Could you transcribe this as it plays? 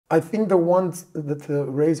I think the ones that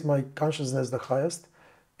raise my consciousness the highest,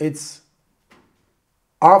 it's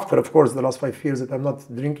after, of course, the last 5 years that I'm not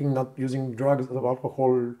drinking, not using drugs,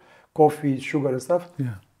 alcohol, coffee, sugar and stuff.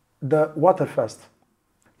 Yeah. The water fast.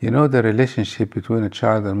 You know, the relationship between a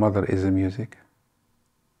child and mother is a music.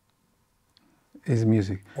 Is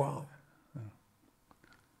music. Wow.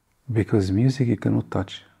 Because music you cannot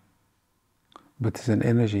touch, but it's an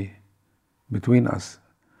energy between us.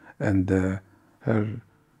 And her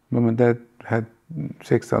mom and dad had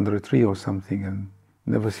sex under a tree or something and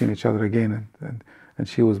never seen each other again. And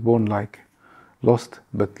she was born like lost,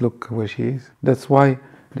 but look where she is. That's why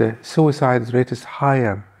the suicide rate is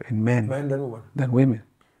higher in men than women.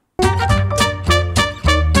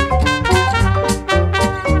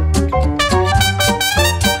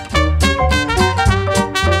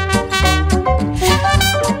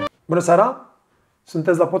 Bună seara!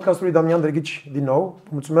 Sunteți la podcastul lui Damian Drăghici din nou. Vă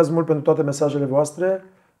mulțumesc mult pentru toate mesajele voastre.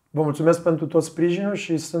 Vă mulțumesc pentru tot sprijinul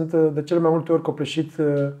și sunt de cele mai multe ori copleșit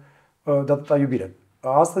de atâta iubire.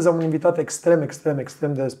 Astăzi am un invitat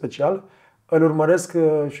extrem de special. Îl urmăresc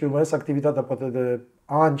și urmăresc activitatea poate de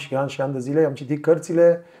ani și ani de zile. Am citit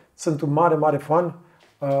cărțile, sunt un mare fan.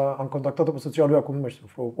 Am contactat-o pe soția lui acum, nu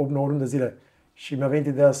știu, 8-9 luni de zile și mi-a venit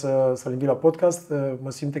ideea să-l invit la podcast. Mă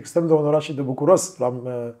simt extrem de onorat și de bucuros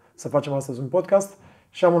să facem astăzi un podcast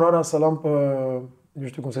și am onoarea să-l am pe, nu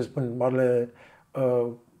știu cum să-i spun, marele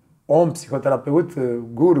om, psihoterapeut,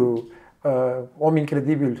 guru, om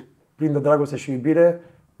incredibil, plin de dragoste și iubire,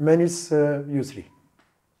 Menis Yousry.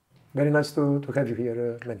 Very nice to have you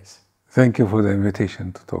here, Menis. Thank you for the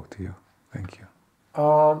invitation to talk to you. Thank you.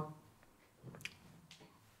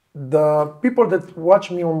 The people that watch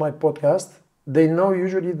me on my podcast, they know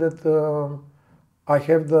usually that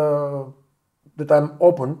that I'm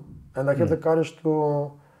open and I have the courage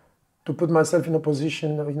to put myself in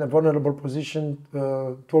a vulnerable position,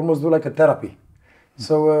 to almost do like a therapy.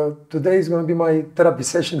 So today is going to be my therapy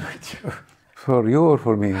session with you. For you or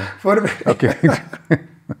for me? For me. Okay.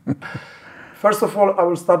 First of all, I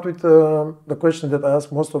will start with the question that I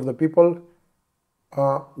ask most of the people.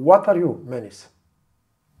 What are you, Menis?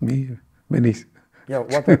 Me? Menis? Yeah,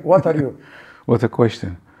 what are you? What a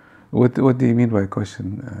question. What do you mean by question?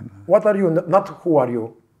 What are you? Not who are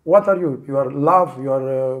you. What are you? You are love, you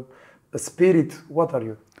are a spirit. What are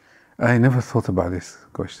you? I never thought about this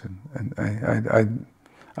question. And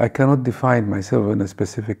I cannot define myself in a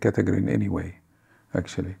specific category in any way,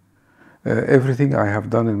 actually. Everything I have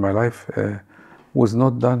done in my life was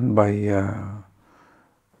not done by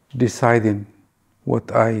deciding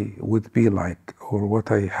what I would be like or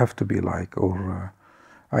what I have to be like, or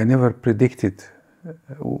I never predicted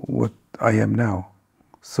what I am now.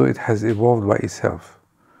 So it has evolved by itself.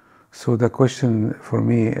 So the question for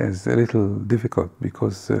me is a little difficult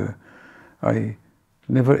because I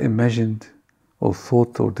never imagined or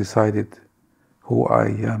thought or decided who I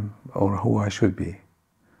am or who I should be.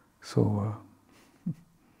 So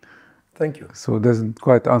thank you. So it doesn't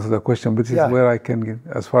quite answer the question, but it's where I can get,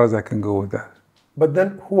 as far as I can go with that. But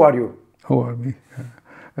then, who are you? Who are me?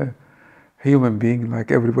 A human being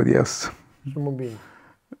like everybody else. Human being.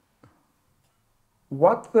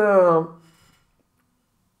 What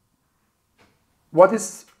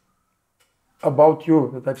is about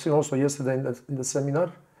you that I've seen also yesterday in the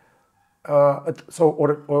seminar?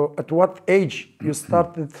 At what age you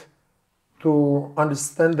started to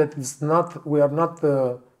understand that we are not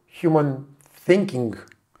human thinking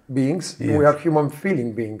beings, we are human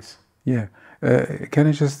feeling beings? Yeah. Can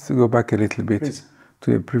I just go back a little bit Please.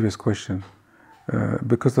 To your previous question?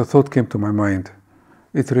 Because the thought came to my mind.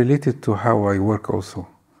 It related to how I work also.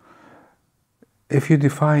 If you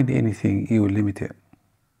define anything, you limit it.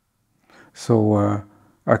 So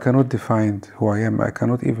I cannot define who I am. I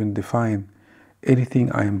cannot even define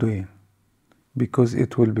anything I am doing because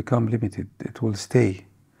it will become limited. It will stay.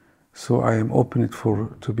 So I am open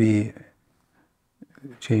to be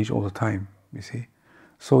changed all the time, you see.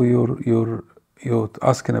 So you're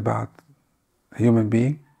asking about a human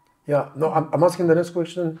being? Yeah, no, I'm asking the next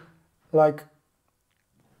question. Like,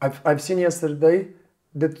 I've seen yesterday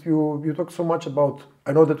that you talk so much about.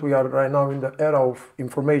 I know that we are right now in the era of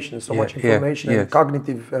information, much information and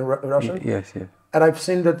cognitive and Russian. Yes. And I've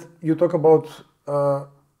seen that you talk about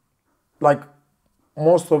like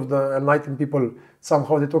most of the enlightened people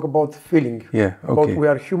somehow they talk about feeling. Yeah. Okay. About we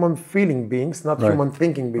are human feeling beings, not human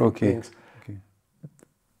thinking beings. Okay.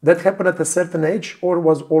 That happened at a certain age, or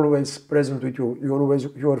was always present with you?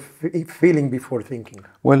 You were feeling before thinking.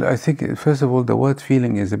 Well, I think first of all, the word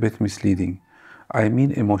feeling is a bit misleading. I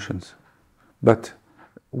mean emotions, but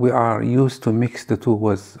we are used to mix the two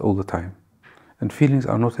words all the time. And feelings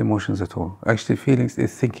are not emotions at all. Actually, feelings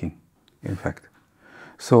is thinking, in fact.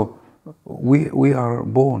 So we are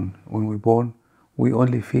born, when we're born, we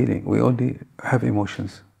only feeling, we only have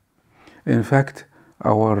emotions. In fact,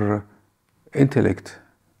 our intellect,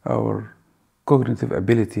 our cognitive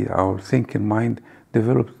ability, our thinking mind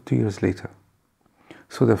developed 2 years later.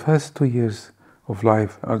 So the first 2 years of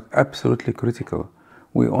life are absolutely critical.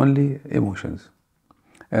 We only emotions.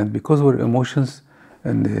 And because we're emotions,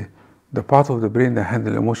 and the part of the brain that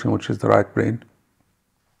handles emotion, which is the right brain,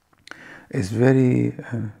 is very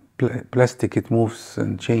plastic. It moves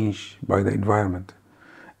and changes by the environment.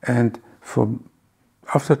 And from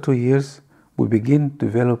after 2 years, we begin to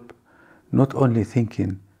develop not only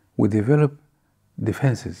thinking, we develop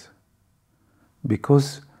defenses.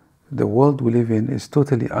 Because the world we live in is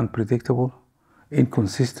totally unpredictable,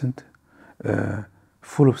 inconsistent,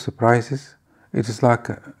 full of surprises. It is like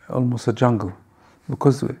almost a jungle.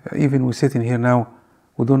 Because even we're sitting here now,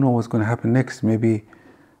 we don't know what's going to happen next. Maybe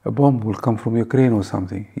a bomb will come from Ukraine or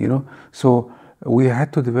something, you know. So we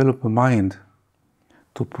had to develop a mind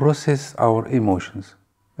to process our emotions.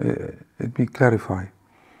 Let me clarify.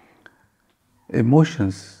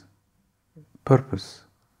 Emotions, purpose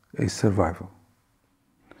is survival.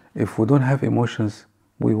 If we don't have emotions,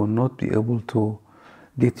 we will not be able to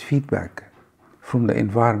get feedback from the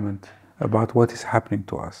environment about what is happening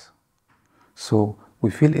to us. So we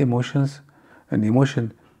feel emotions, and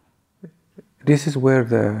emotion, this is where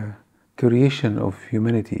the creation of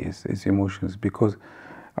humanity is emotions, because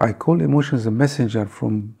I call emotions a messenger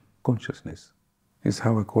from consciousness, is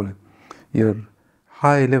how I call it. Your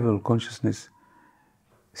high level consciousness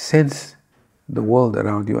sense the world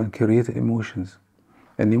around you and create emotions.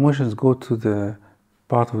 And emotions go to the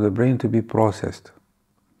part of the brain to be processed.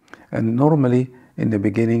 And normally, in the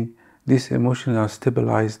beginning, these emotions are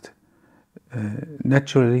stabilized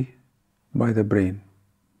naturally by the brain.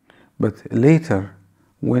 But later,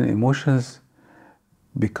 when emotions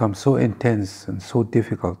become so intense and so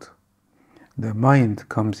difficult, the mind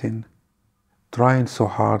comes in, trying so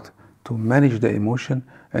hard to manage the emotion,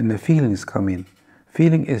 and the feelings come in.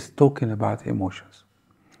 Feeling is talking about emotions.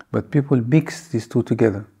 But people mix these two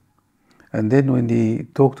together. And then when they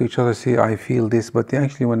talk to each other, say, I feel this, but they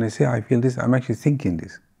actually, when they say, I feel this, I'm actually thinking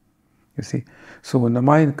this. You see? So when the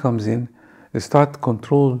mind comes in, they start to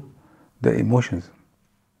control the emotions.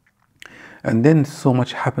 And then so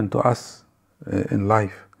much happened to us in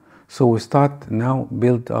life. So we start now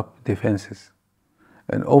build up defenses.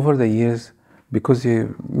 And over the years, because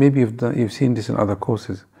maybe you've seen this in other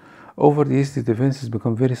courses, over the years the defenses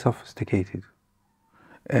become very sophisticated.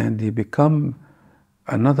 And they become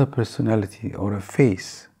another personality or a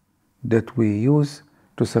face that we use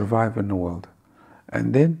to survive in the world.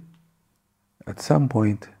 And then, at some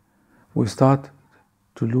point, we start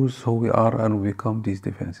to lose who we are and we become these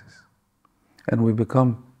defenses. And we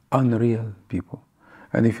become unreal people.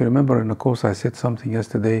 And if you remember in the course I said something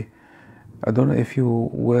yesterday, I don't know if you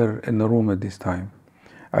were in the room at this time.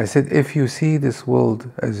 I said, if you see this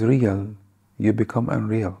world as real, you become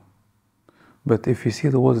unreal. But if you see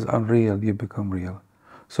the world as unreal, you become real.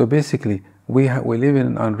 So basically, we live in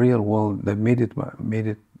an unreal world that made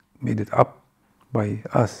it up by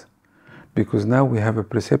us, because now we have a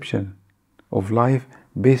perception of life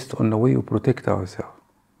based on the way we protect ourselves.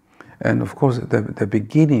 And of course, the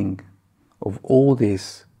beginning of all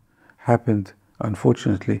this happened,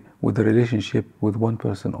 unfortunately, with the relationship with one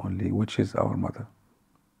person only, which is our mother.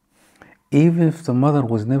 Even if the mother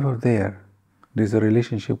was never there, there's a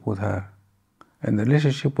relationship with her. And the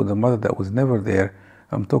relationship with the mother that was never there,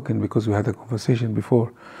 I'm talking because we had a conversation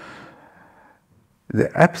before,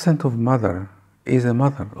 the absence of mother is a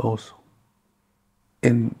mother also,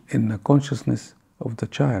 in the consciousness of the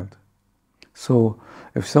child. So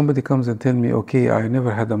if somebody comes and tell me, okay, I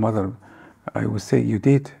never had a mother, I would say, you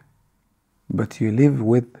did, but you live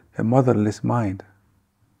with a motherless mind,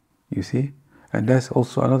 you see? And that's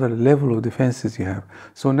also another level of defenses you have.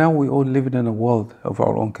 So now we all live in a world of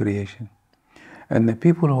our own creation. And the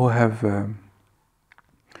people who have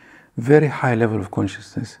very high level of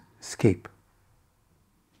consciousness escape.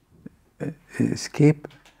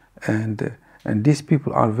 And these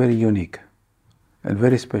people are very unique and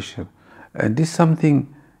very special. And this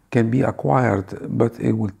something can be acquired, but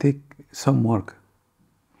it will take some work.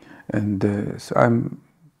 And so I'm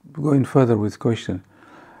going further with question.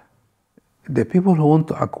 The people who want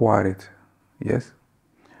to acquire it, yes,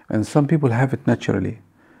 and some people have it naturally.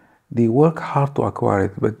 They work hard to acquire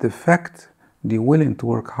it, but the fact they're willing to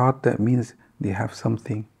work hard, that means they have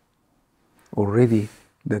something already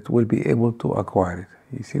that will be able to acquire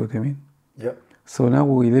it. You see what I mean? Yeah. So now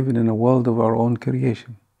we live in a world of our own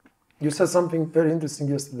creation. You said something very interesting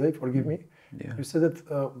yesterday, forgive me. Yeah. You said that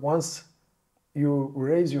once you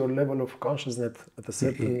raise your level of consciousness at a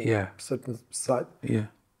certain side,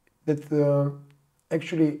 that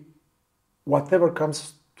actually whatever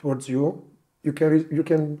comes towards you, you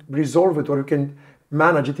can resolve it or you can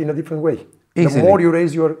manage it in a different way. Easily. The more you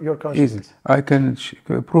raise your consciousness. Easily. I can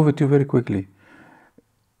prove it to you very quickly.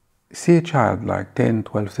 See a child like 10,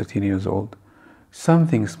 12, 13 years old.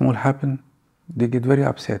 Something small happen, they get very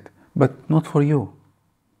upset. But not for you.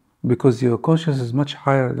 Because your consciousness is much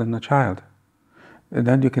higher than a child. And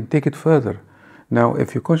then you can take it further. Now,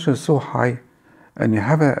 if your consciousness is so high and you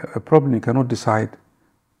have a problem you cannot decide,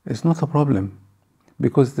 it's not a problem.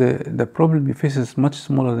 Because the problem you face is much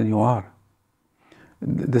smaller than you are.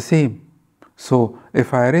 The same. So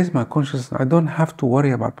if I raise my consciousness, I don't have to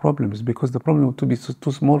worry about problems because the problem would be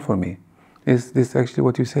too small for me. Is this actually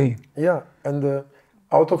what you're saying? Yeah, and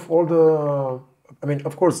out of all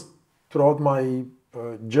of course, throughout my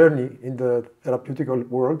journey in the therapeutical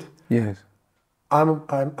world, yes,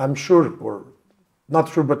 I'm sure, or not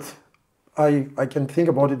sure, but I can think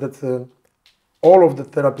about it that all of the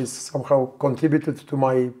therapies somehow contributed to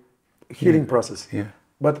my healing process. Yeah.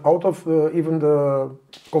 But out of even the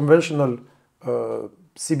conventional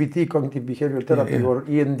CBT, cognitive behavioral therapy, or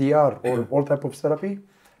EMDR, or all type of therapy,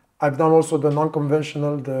 I've done also the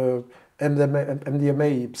non-conventional, the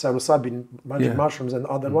MDMA, psilocybin, magic mushrooms, and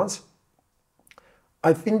other ones.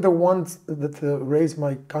 I think the ones that raise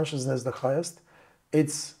my consciousness the highest,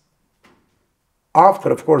 it's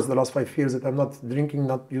after, of course, the last 5 years that I'm not drinking,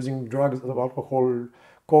 not using drugs, alcohol,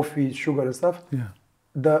 coffee, sugar and stuff. Yeah.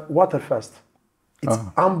 The water fast. It's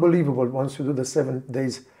unbelievable once you do the 7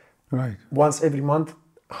 days, once every month,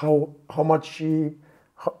 how much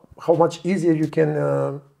easier you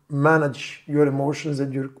can manage your emotions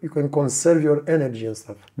and you can conserve your energy and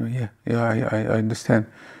stuff. I understand.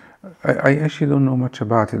 I actually don't know much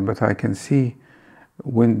about it, but I can see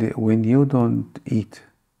when you don't eat,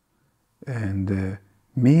 and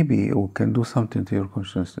maybe it can do something to your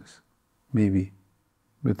consciousness, maybe.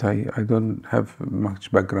 But I don't have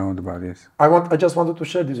much background about this. I just wanted to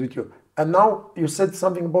share this with you. And now you said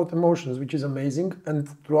something about emotions, which is amazing. And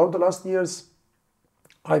throughout the last years,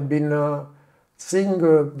 I've been seeing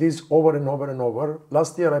this over and over and over.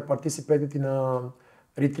 Last year, I participated in a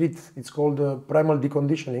retreat. It's called Primal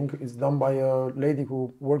Deconditioning. It's done by a lady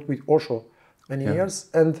who worked with Osho many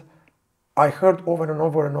years. And I heard over and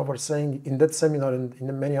over and over saying in that seminar and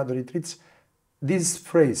in many other retreats, this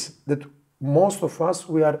phrase that most of us,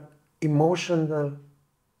 we are emotional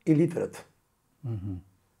illiterate. Mm-hmm.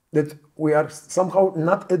 That we are somehow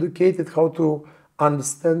not educated how to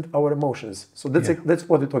understand our emotions. So that's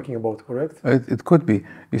what you're talking about, correct? It could be.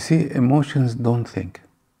 You see, emotions don't think.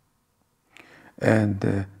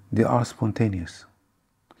 And they are spontaneous.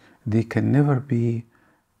 They can never be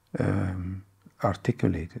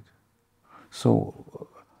articulated. So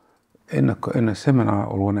in a seminar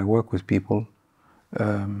or when I work with people,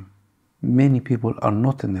 many people are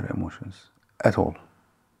not in their emotions at all.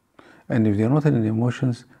 And if they're not in the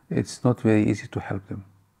emotions, it's not very easy to help them.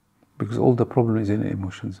 Because all the problem is in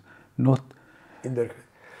emotions, not in their...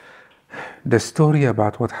 The story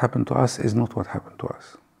about what happened to us is not what happened to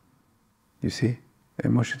us. You see?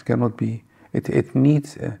 Emotions cannot be... It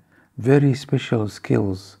needs very special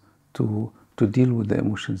skills to deal with the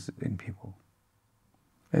emotions in people.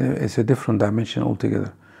 It's a different dimension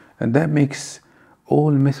altogether. And that makes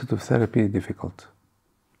all methods of therapy difficult.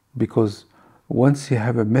 Because once you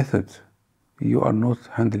have a method, you are not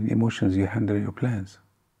handling emotions, you handle your plans.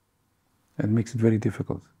 It makes it very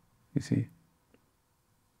difficult, you see.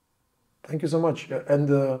 Thank you so much. And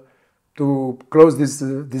to close this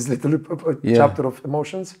little chapter of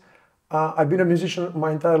emotions, I've been a musician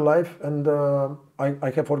my entire life, and I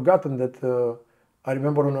have forgotten that I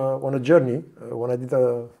remember on a journey, when I did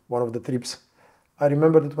one of the trips, I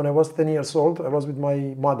remember that when I was 10 years old, I was with my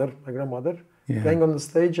mother, my grandmother, playing on the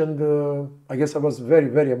stage, and I guess I was very,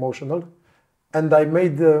 very emotional. And I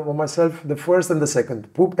made on myself the first and the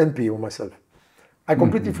second, poop and pee on myself. I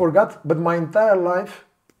completely forgot, but my entire life,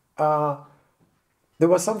 there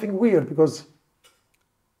was something weird because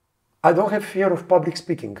I don't have fear of public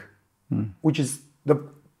speaking, which is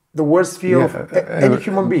the worst fear of any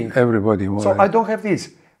human being. Everybody. So I don't have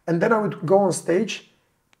this. And then I would go on stage,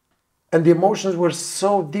 and the emotions were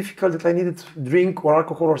so difficult that I needed to drink or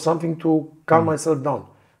alcohol or something to calm myself down.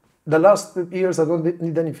 The last years I don't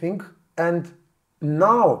need anything, and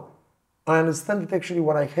now I understand that actually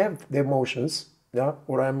when I have the emotions,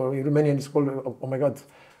 or I'm in Romanian, it's called, oh my God,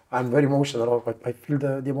 I'm very emotional, I feel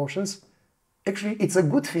the emotions. Actually, it's a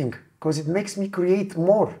good thing because it makes me create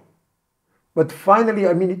more. But finally,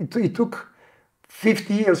 I mean, it took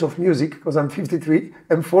 50 years of music, because I'm 53,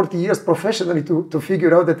 and 40 years professionally to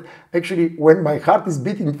figure out that actually when my heart is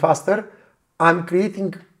beating faster, I'm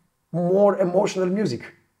creating more emotional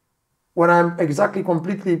music. When I'm exactly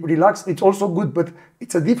completely relaxed, it's also good, but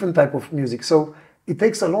it's a different type of music. So it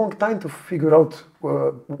takes a long time to figure out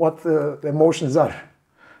what the emotions are.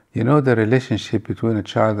 You know, the relationship between a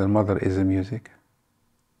child and mother is a music.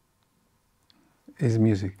 Is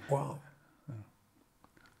music. Wow.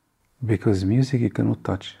 Because music you cannot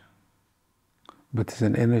touch, but it's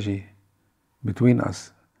an energy between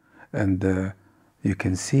us. And you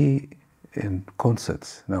can see in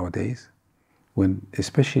concerts nowadays, when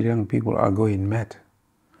especially young people are going mad,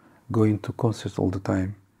 going to concerts all the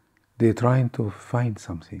time, they're trying to find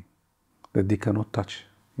something that they cannot touch,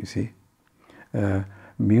 you see.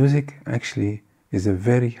 Music actually is a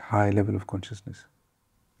very high level of consciousness,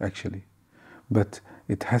 actually, but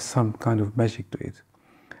it has some kind of magic to it.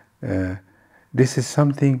 This is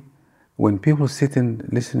something, when people sit and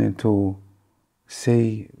listening to,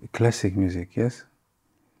 say, classic music, yes,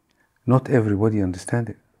 not everybody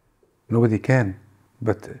understands it. Nobody can,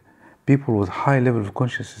 but people with high level of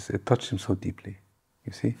consciousness, it touches them so deeply,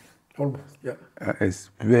 you see. Almost, yeah.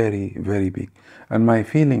 It's very, very big. And my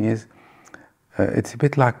feeling is, it's a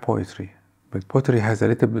bit like poetry, but poetry has a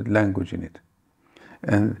little bit language in it.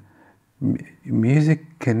 And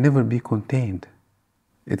music can never be contained.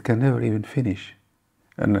 It can never even finish.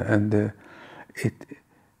 And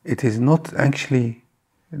it is not actually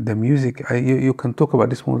the music. You can talk about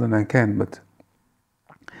this more than I can, but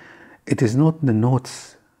it is not the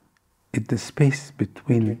notes, it's the space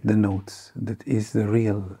between the notes that is the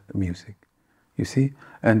real music, you see?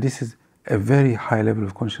 And this is a very high level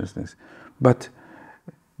of consciousness. But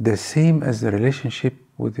the same as the relationship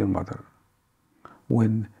with your mother.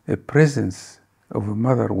 When a presence of a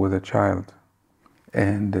mother with a child,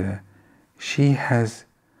 and she has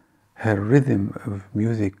her rhythm of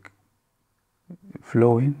music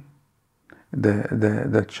flowing,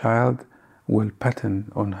 the child will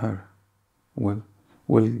pattern on her, will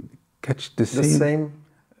catch the same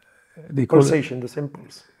pulsation, the same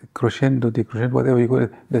pulse. Crescendo, decrescendo, whatever you call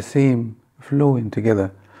it, the same flowing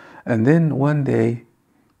together. And then one day,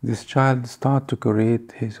 this child starts to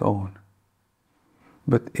create his own.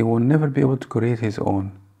 But he will never be able to create his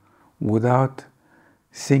own without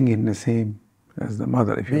singing the same as the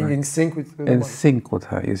mother, if you like. Being in sync with the In mother. sync with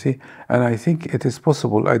her, you see. And I think it is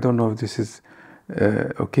possible, I don't know if this is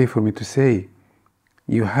okay for me to say,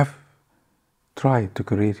 you have tried to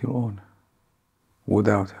create your own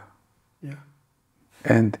without her. Yeah.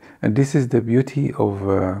 And this is the beauty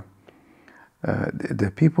of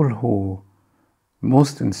the people who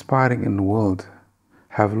most inspiring in the world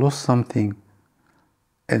have lost something,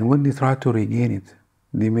 and when they try to regain it,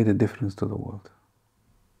 they made a difference to the world.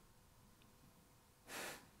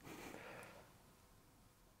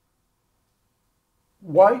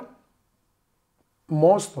 Why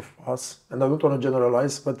most of us, and I don't want to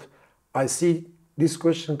generalize, but I see this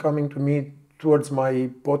question coming to me towards my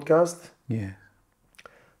podcast. Yeah.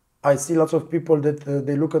 I see lots of people that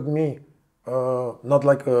they look at me, not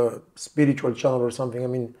like a spiritual channel or something. I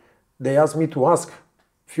mean, they ask me to ask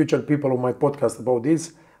future people on my podcast about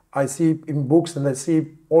this. I see in books and I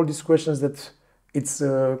see all these questions that it's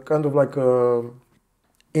kind of like a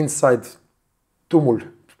inside tumult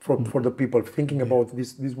for the people thinking about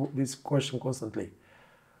this question constantly.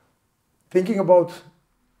 Thinking about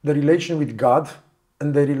the relation with God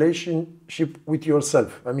and the relationship with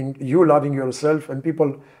yourself. I mean, you loving yourself, and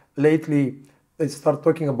people lately, they start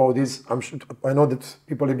talking about this. I know that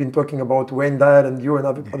people have been talking about Wayne Dyer and you and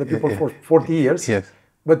other people for 40 years. Yes.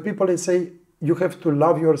 But people, they say, you have to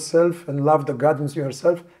love yourself and love the God in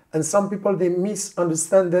yourself. And some people, they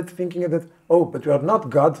misunderstand that, thinking that, oh, but you are not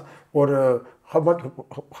God, or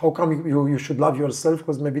how come you should love yourself,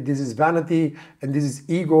 because maybe this is vanity and this is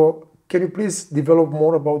ego. Can you please develop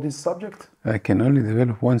more about this subject? I can only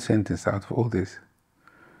develop one sentence out of all this.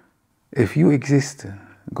 If you exist,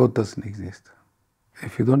 God doesn't exist.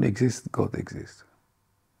 If you don't exist, God exists.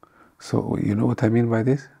 So you know what I mean by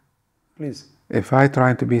this? Please. If I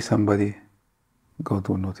try to be somebody, God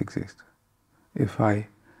will not exist. If I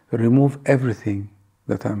remove everything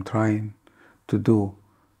that I'm trying to do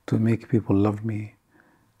to make people love me,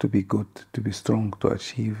 to be good, to be strong, to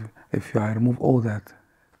achieve, if I remove all that,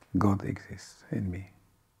 God exists in me.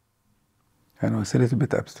 I know it's a little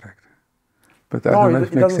bit abstract, but I don't know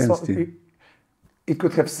if it makes sense to you. It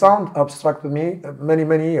could have sounded abstract to me many,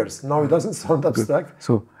 many years. Now it doesn't sound abstract. Good.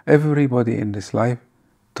 So everybody in this life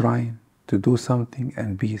trying to do something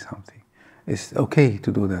and be something. It's okay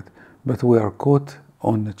to do that, but we are caught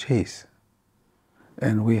on the chase.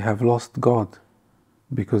 and we have lost God,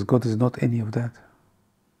 because God is not any of that,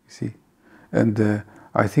 you see. And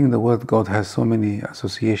I think the word God has so many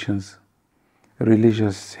associations,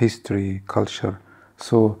 religious, history, culture.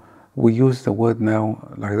 So we use the word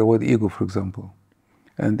now, like the word ego, for example,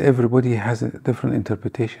 and everybody has a different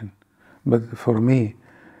interpretation. But for me,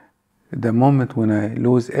 the moment when I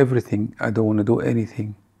lose everything, I don't want to do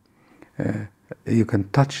anything, you can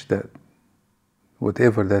touch that,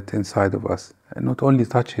 whatever that inside of us, and not only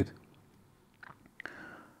touch it.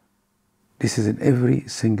 This is in every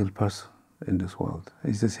single person in this world.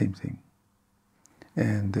 It's the same thing.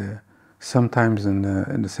 And sometimes in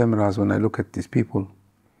the seminars, when I look at these people,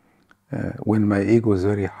 when my ego is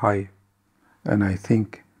very high, and I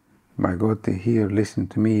think, my God, they here listen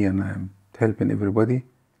to me and I'm helping everybody,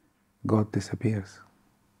 God disappears.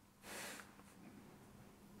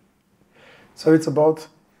 So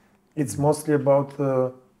it's mostly about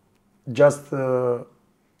just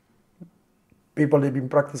people that have been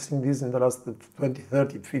practicing this in the last 20,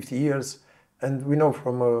 30, 50 years. And we know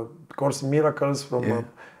from Course in Miracles, from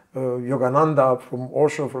Yogananda, from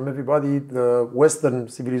Osho, from everybody, the Western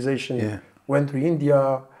civilization went to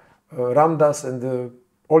India, Ramdas, and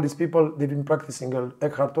all these people, they've been practicing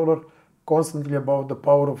Eckhart Tolle constantly about the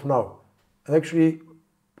power of now. And actually,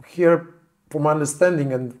 here, from my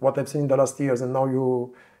understanding and what I've seen in the last years, and now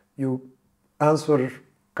you answer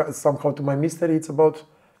somehow to my mystery, it's about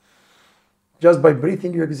just by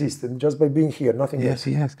breathing you exist, and just by being here, nothing else.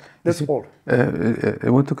 Yes. That's all. I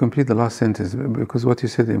want to complete the last sentence, because what you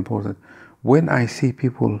said is important. When I see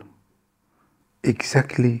people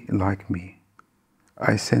exactly like me,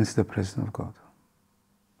 I sense the presence of God.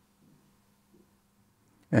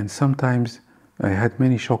 And sometimes, I had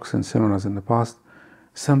many shocks and seminars in the past,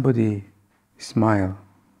 somebody smile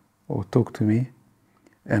or talk to me,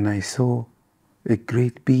 and I saw a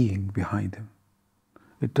great being behind him.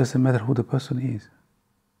 It doesn't matter who the person is.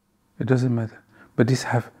 It doesn't matter. But these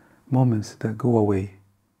have moments that go away,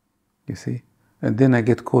 you see? And then I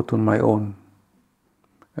get caught on my own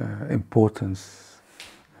importance,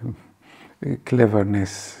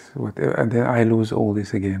 cleverness, whatever, and then I lose all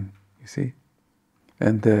this again, you see?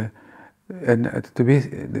 And to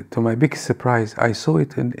my big surprise, I saw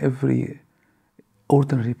it in every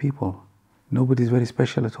ordinary people. Nobody's very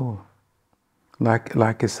special at all.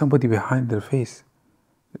 Like somebody behind their face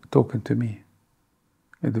talking to me.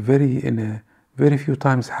 In a very few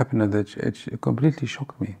times happened that it completely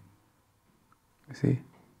shocked me. You see?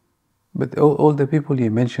 But all the people you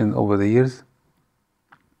mentioned over the years,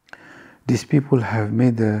 these people have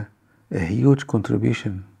made a huge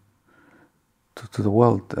contribution to the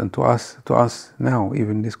world and to us now,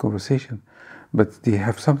 even this conversation. But they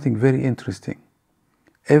have something very interesting.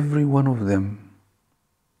 Every one of them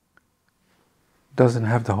doesn't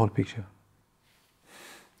have the whole picture.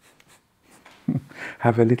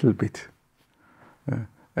 Have a little bit,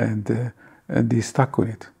 and they stuck on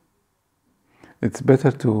it. It's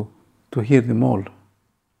better to hear them all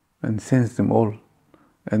and sense them all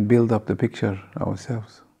and build up the picture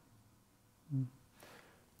ourselves.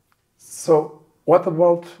 So what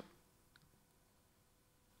about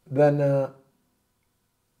then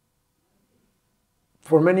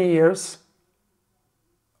for many years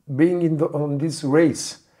being on this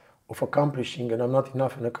race of accomplishing, and I'm not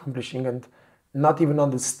enough in accomplishing, and not even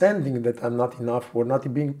understanding that I'm not enough, or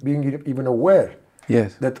not being even aware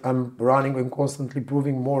that I'm running and constantly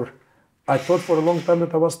proving more. I thought for a long time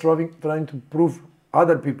that I was trying to prove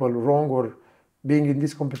other people wrong or being in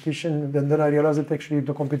this competition, and then I realized that actually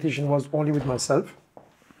the competition was only with myself.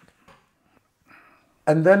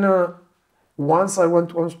 And then once I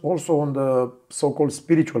went also on the so-called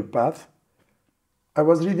spiritual path, I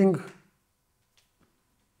was reading,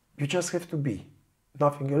 you just have to be,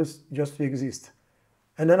 nothing else, just to exist.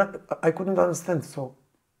 And then I couldn't understand, so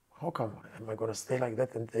how come? Am I going to stay like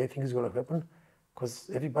that and everything is going to happen? Because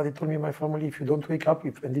everybody told me in my family, if you don't wake up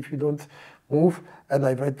and if you don't move, and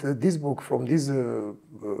I read this book from this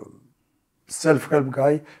self-help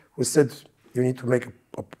guy who said you need to make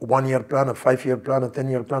a 1-year plan, a 5-year plan, a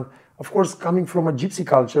 10-year plan. Of course, coming from a gypsy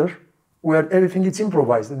culture where everything is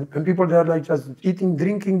improvised and people they are like just eating,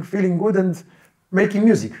 drinking, feeling good and making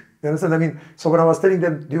music. You understand? I mean, so when I was telling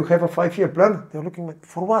them, do you have a 5-year plan? They're looking like,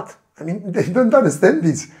 for what? I mean, they don't understand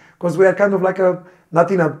this because we are kind of like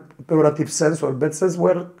not in a pejorative sense or bad sense,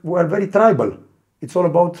 we are very tribal. It's all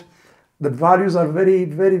about, the values are very,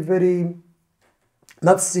 very, very,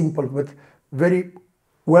 not simple, but very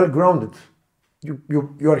well grounded.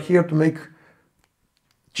 You are here to make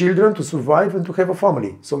children, to survive and to have a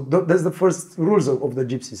family. So that's the first rules of the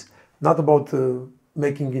gypsies, not about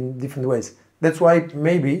making in different ways. That's why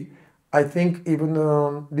maybe I think even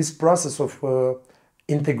this process of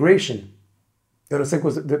integration, you understand,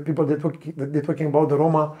 because the people they're talking about the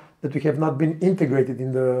Roma, that we have not been integrated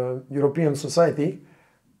in the European society,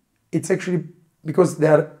 it's actually because they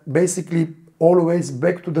are basically always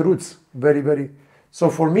back to the roots, very, very. So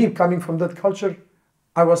for me, coming from that culture,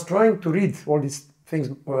 I was trying to read all these things,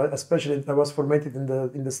 especially I was formatted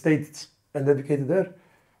in the States and educated there.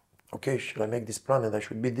 Okay, should I make this plan and I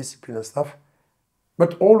should be disciplined and stuff?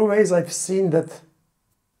 But always I've seen that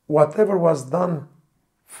whatever was done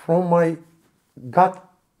from my gut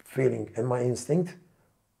feeling and my instinct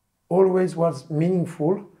always was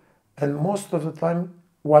meaningful, and most of the time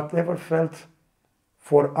whatever felt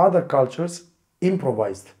for other cultures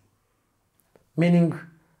improvised. Meaning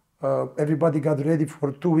everybody got ready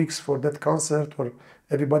for 2 weeks for that concert, or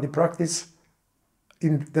everybody practiced.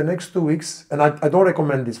 In the next 2 weeks, and I don't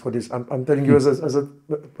recommend this for this, I'm telling you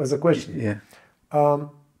as a question. Yeah.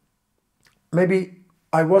 Maybe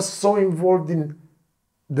I was so involved in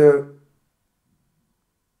the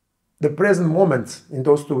present moments in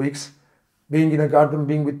those 2 weeks, being in a garden,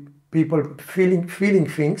 being with people, feeling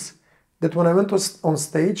things, that when I went on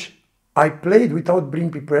stage, I played without being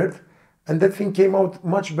prepared, and that thing came out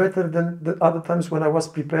much better than the other times when I was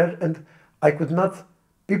prepared, and I could not.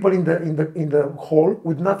 People in the hall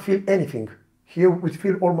would not feel anything. Here would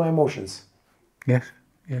feel all my emotions. Yes,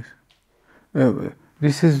 yes.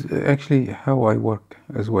 This is actually how I work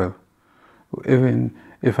as well. Even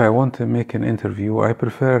if I want to make an interview, I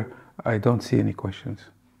prefer I don't see any questions.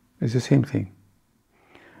 It's the same thing.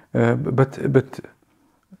 But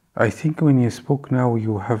I think when you spoke now,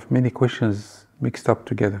 you have many questions mixed up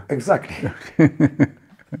together. Exactly.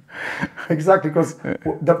 Exactly, because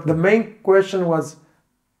the main question was,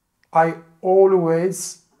 I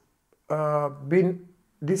always been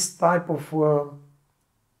this type of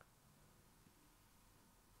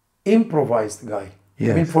improvised guy.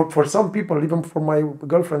 Yes. I mean, for some people, even for my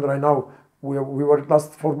girlfriend right now, we were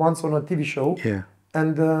last 4 months on a TV show, Yeah.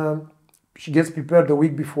 and she gets prepared the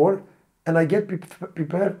week before, and I get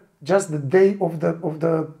prepared just the day of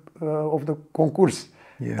the concourse.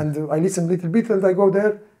 Yeah. And I listen a little bit, and I go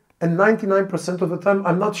there, and 99% of the time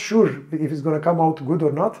I'm not sure if it's going to come out good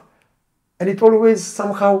or not. And it always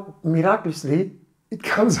somehow miraculously it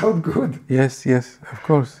comes out good. Yes, yes, of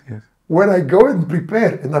course, yes. When I go and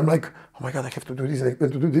prepare and I'm like, oh my God, I have to do this, I have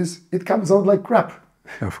to do this, it comes out like crap.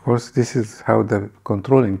 Of course, this is how the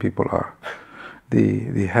controlling people are.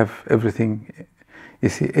 They have everything. You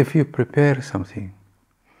see, if you prepare something,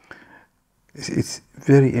 it's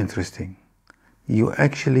very interesting. You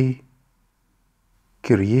actually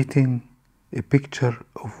creating a picture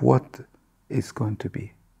of what it's going to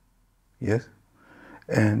be. Yes?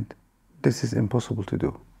 And this is impossible to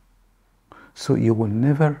do. So you will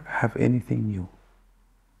never have anything new.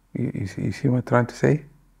 You see what I'm trying to say?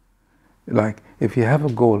 Like, if you have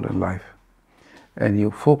a goal in life and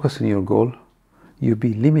you focus on your goal, you'll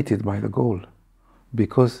be limited by the goal,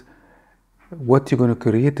 because what you're going to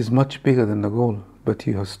create is much bigger than the goal, but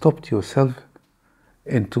you have stopped yourself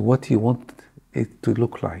into what you want it to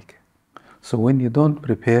look like. So when you don't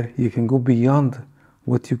prepare, you can go beyond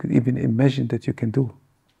what you could even imagine that you can do.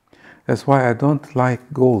 That's why I don't like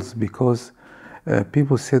goals, because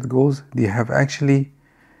people set goals, they have actually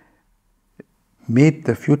made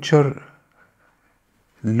the future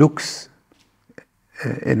looks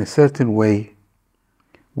in a certain way,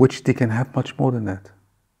 which they can have much more than that.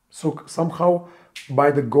 So somehow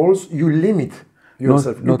by the goals you limit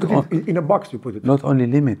yourself. Not you put it in a box, you put it. Not only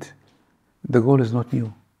limit, the goal is not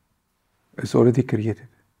new. It's already created.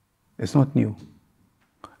 It's not new.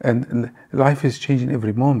 And life is changing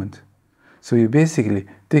every moment. So you basically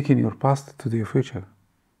taking your past to your future.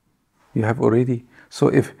 You have already. So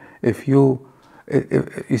if you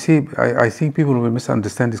see, I think people will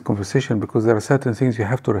misunderstand this conversation, because there are certain things you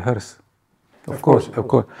have to rehearse. Of course.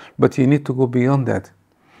 But you need to go beyond that.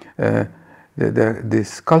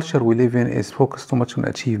 This culture we live in is focused too much on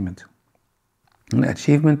achievement. And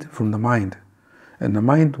achievement from the mind. And the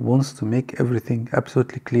mind wants to make everything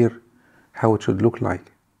absolutely clear how it should look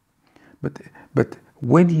like. But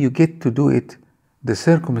when you get to do it, the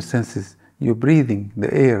circumstances, your breathing,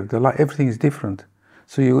 the air, the light, everything is different.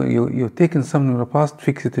 So you're taking something in the past,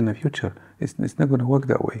 fix it in the future. It's not going to work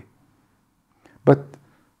that way. But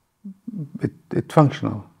it's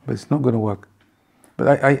functional, but it's not going to work.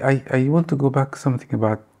 But I want to go back something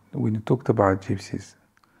about when you talked about gypsies,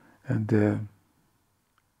 and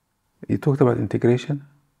you talked about integration,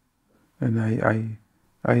 and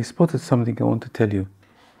I spotted something I want to tell you.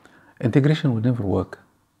 Integration will never work.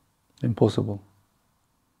 Impossible.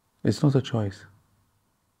 It's not a choice.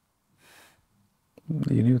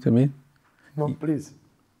 You know what I mean? No, please.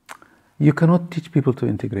 You cannot teach people to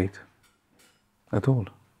integrate at all.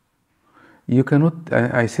 You cannot,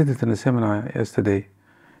 I said it in a seminar yesterday,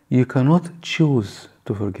 you cannot choose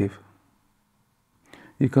to forgive.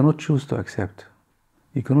 You cannot choose to accept.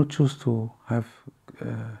 You cannot choose to have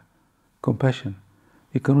compassion.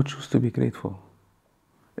 You cannot choose to be grateful.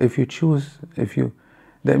 If you choose,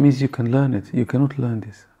 that means you can learn it. You cannot learn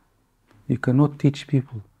this. You cannot teach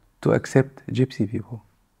people to accept gypsy people.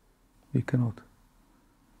 You cannot.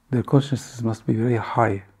 Their consciousness must be very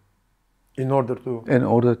high In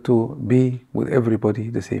order to be with everybody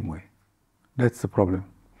the same way. That's the problem.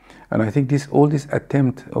 And I think all this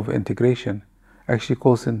attempt of integration actually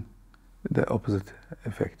causing the opposite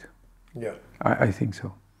effect. Yeah. I think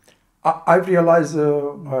so. I've realized,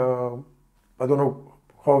 I don't know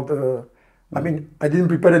how I mean, I didn't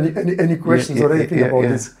prepare any questions or anything about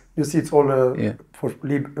this. You see, it's all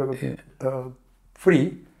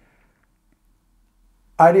free.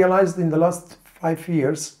 I realized in the last 5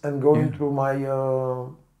 years and going through my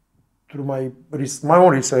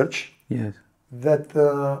own research that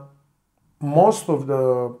most of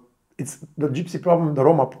the gypsy problem, the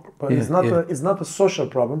Roma, is not a social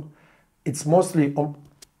problem. It's mostly.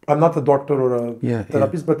 I'm not a doctor or a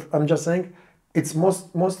therapist, but I'm just saying it's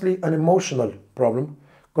mostly an emotional problem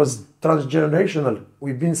because transgenerational.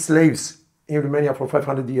 We've been slaves in Romania for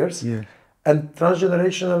 500 years, and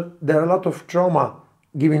transgenerational. There are a lot of trauma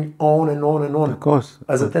giving on and on and on, of course,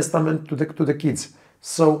 as a testament to the kids.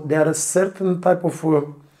 So there are a certain type of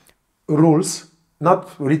rules, not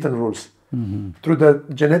written rules, through the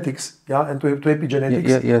genetics, and to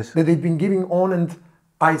epigenetics that they've been giving on, and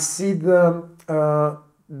I see the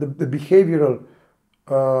behavioral,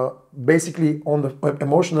 basically on the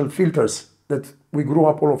emotional filters that we grew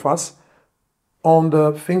up, all of us, on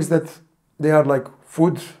the things that they are like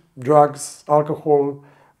food, drugs, alcohol,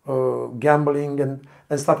 gambling and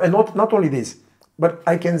stuff. And not only this, but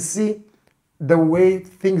I can see the way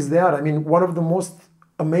things they are. I mean, one of the most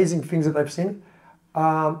amazing things that I've seen,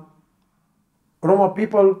 Roma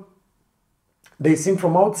people, they seem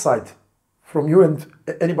from outside, from you and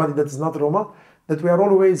anybody that is not Roma, that we are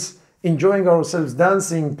always enjoying ourselves,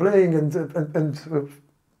 dancing, playing, and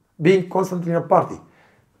being constantly in a party.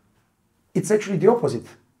 It's actually the opposite.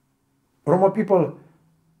 Roma people,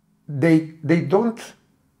 they don't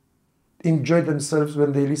enjoy themselves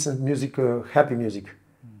when they listen to music, happy music.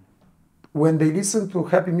 When they listen to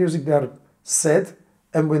happy music, they are sad,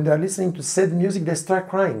 and when they are listening to sad music, they start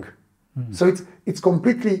crying. So it's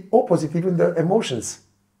completely opposite, even the emotions.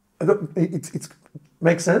 It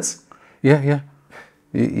makes sense? Yeah.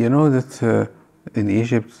 You know that in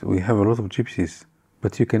Egypt we have a lot of gypsies,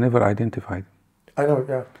 but you can never identify them. I know,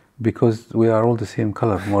 yeah. Because we are all the same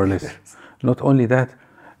color, more or less. Not only that,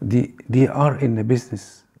 they are in the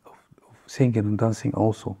business of singing and dancing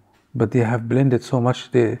also, but they have blended so much.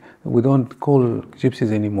 We don't call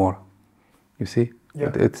gypsies anymore. You see,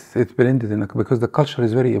 it's blended because the culture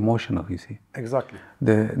is very emotional. You see, exactly.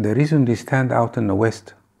 The reason they stand out in the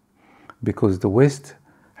West, because the West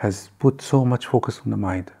has put so much focus on the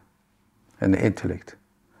mind and the intellect,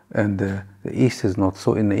 and the East is not.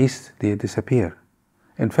 So in the East they disappear.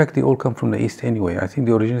 In fact, they all come from the East anyway. I think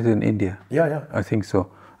they originated in India. Yeah. I think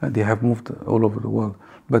so. And they have moved all over the world,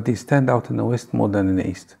 but they stand out in the West more than in the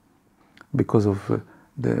East because of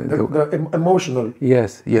the emotional.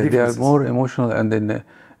 Yes, they are more emotional, and then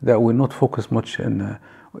that will not focus much. And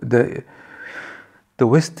the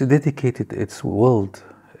West dedicated its world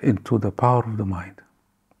into the power of the mind,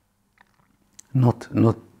 not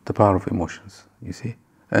the power of emotions. You see,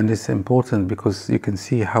 and it's important because you can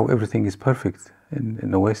see how everything is perfect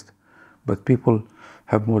in the West, but people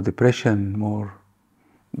have more depression, more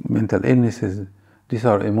mental illnesses. These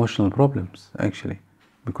are emotional problems, actually,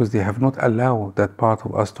 because they have not allowed that part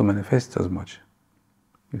of us to manifest as much,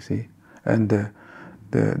 you see. And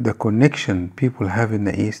the connection people have in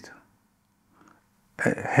the East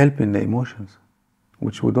help in the emotions,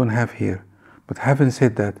 which we don't have here. But having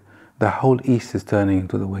said that, the whole East is turning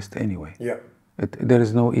into the West anyway. Yeah. There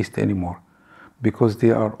is no East anymore, because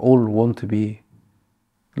they are all want to be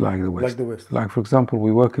like the West. Like the West. Like, for example, we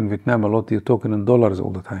work in Vietnam a lot, they're talking in dollars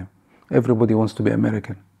all the time. Everybody wants to be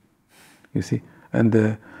American, you see. And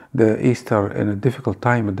the East are in a difficult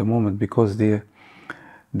time at the moment because they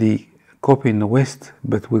copy in the West,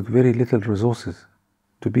 but with very little resources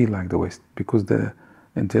to be like the West, because the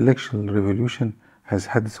intellectual revolution has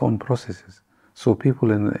had its own processes. So people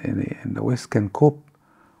in the West can cope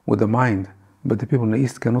with the mind, but the people in the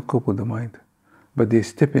East cannot cope with the mind. But they're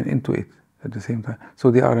stepping into it at the same time.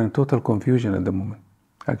 So they are in total confusion at the moment,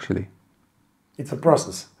 actually. It's a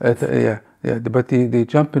process. But they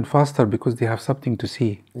jump in faster because they have something to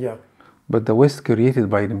see. Yeah. But the West created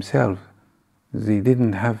by themselves. They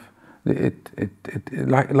didn't have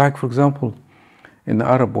like for example, in the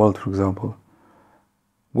Arab world, for example,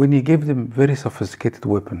 when you give them very sophisticated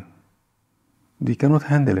weapon, they cannot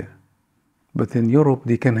handle it. But in Europe,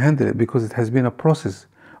 they can handle it because it has been a process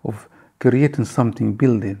of creating something,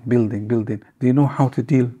 building. They know how to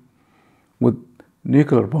deal with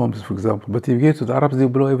nuclear bombs, for example. But if you get to the Arabs, they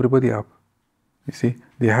blow everybody up. You see,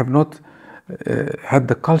 they have not had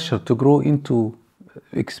the culture to grow into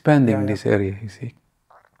expanding this area, you see.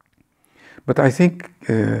 But I think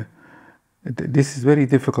this is very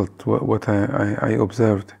difficult, what I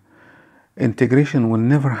observed. Integration will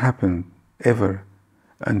never happen, ever,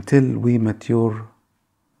 until we mature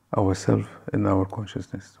ourselves in our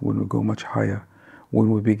consciousness, when we go much higher, when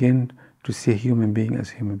we begin to see a human being as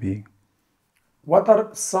human being. What are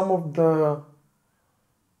some of the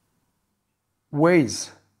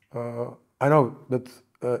ways? I know that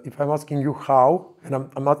if I'm asking you how, and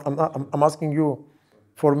I'm asking you,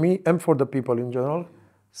 for me and for the people in general,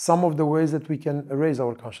 some of the ways that we can raise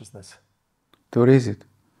our consciousness. To raise it,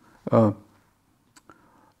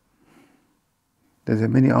 there's a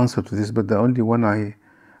many answers to this, but the only one I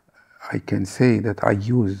can say that I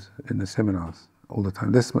use in the seminars all the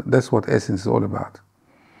time. That's what Essence is all about.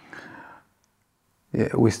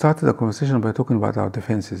 Yeah, we started the conversation by talking about our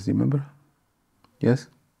defenses. Do you remember? Yes.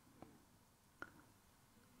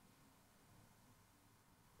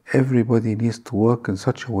 Everybody needs to work in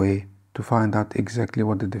such a way to find out exactly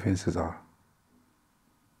what the defenses are.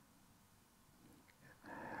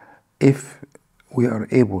 If we are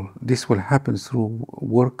able, this will happen through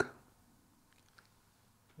work.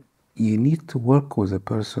 You need to work with a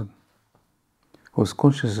person whose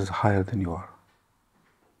consciousness is higher than you are,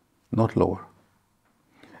 not lower.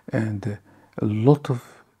 And a lot of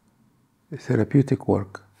therapeutic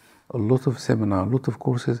work, a lot of seminars, a lot of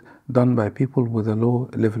courses done by people with a low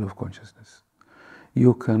level of consciousness.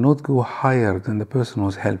 You cannot go higher than the person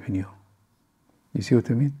who's helping you. You see what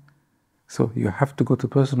I mean? So you have to go to the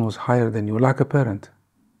person who's higher than you, like a parent.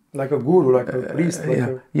 Like a guru, like a priest.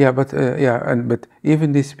 But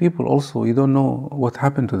even these people also, you don't know what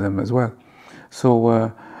happened to them as well.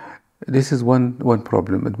 So this is one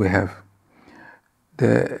problem that we have.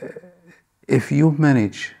 If you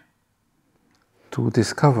manage to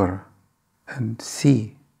discover and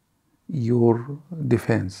see your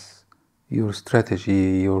defense, your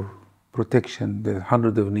strategy, your protection, the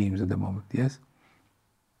 100 of names at the moment, yes?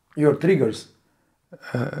 Your triggers.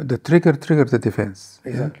 The trigger the defense.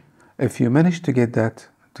 Exactly. Yeah? If you manage to get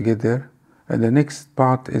there, and the next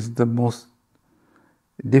part is the most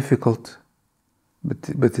difficult,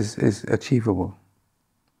 but is achievable.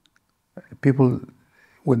 People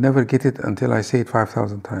will never get it until I say it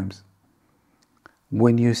 5,000 times.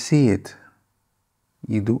 When you see it,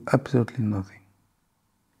 you do absolutely nothing.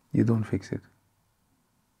 You don't fix it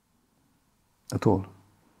at all.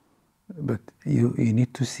 But you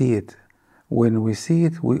need to see it. When we see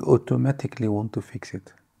it, we automatically want to fix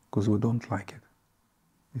it because we don't like it.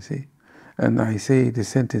 You see? And I say the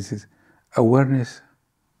sentence is, awareness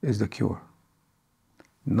is the cure.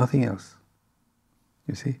 Nothing else.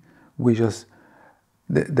 You see? We just,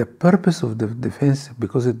 the purpose of the defense,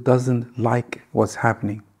 because it doesn't like what's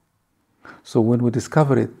happening. So when we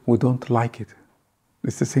discover it, we don't like it.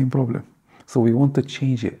 It's the same problem. So we want to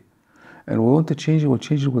change it. And we want to change it, we'll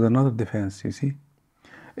change it with another defense, you see?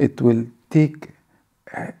 It will take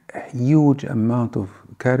a huge amount of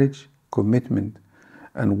courage, commitment,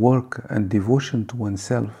 and work and devotion to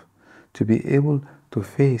oneself to be able to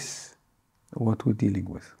face what we're dealing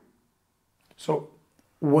with. So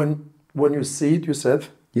when you see it, you said?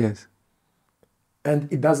 Yes.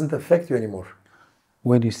 And it doesn't affect you anymore?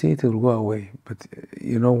 When you see it, it will go away. But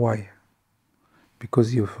you know why?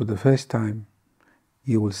 Because you, for the first time,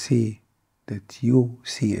 you will see that you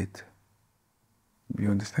see it. You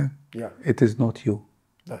understand? Yeah. It is not you.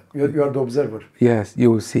 You are the observer. Yes,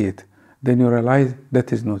 you will see it. Then you realize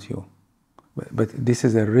that is not you. But this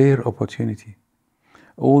is a rare opportunity.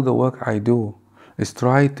 All the work I do is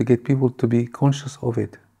try to get people to be conscious of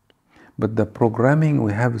it. But the programming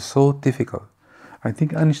we have is so difficult. I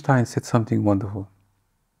think Einstein said something wonderful.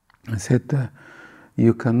 He said,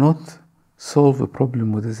 you cannot solve a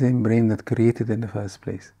problem with the same brain that created it in the first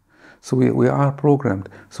place. So we are programmed.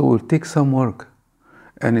 So it will take some work.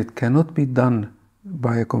 And it cannot be done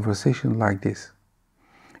by a conversation like this.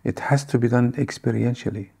 It has to be done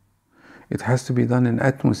experientially. It has to be done in an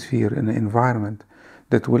atmosphere, in an environment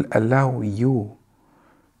that will allow you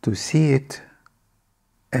to see it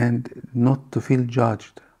and not to feel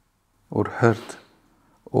judged. or hurt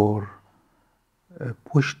or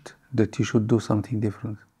pushed that you should do something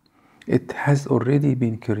different. It has already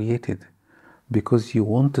been created because you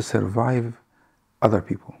want to survive other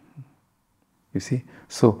people. You see?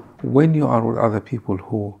 So when you are with other people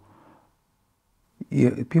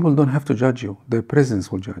people don't have to judge you. Their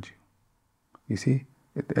presence will judge you. You see?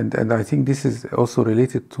 And I think this is also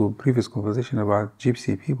related to previous conversation about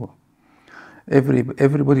gypsy people.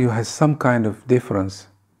 Everybody who has some kind of difference,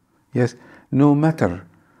 yes, no matter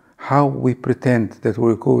how we pretend that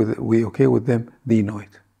we're okay with them, they know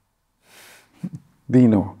it. They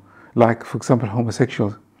know. Like, for example,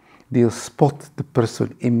 homosexuals, they'll spot the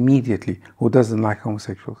person immediately who doesn't like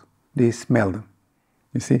homosexuals. They smell them.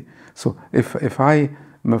 You see? So if I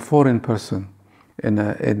am a foreign person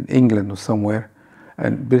in England or somewhere,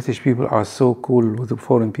 and British people are so cool with the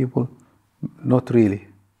foreign people, not really,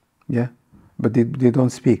 yeah? But they don't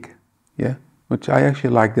speak, yeah? Which I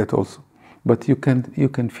actually like that also. But you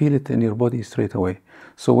can feel it in your body straight away.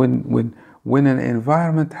 So when an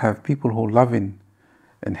environment have people who are loving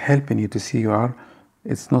and helping you to see you are,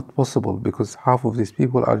 it's not possible because half of these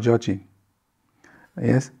people are judging.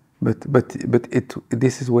 Yes, but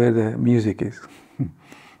this is where the music is,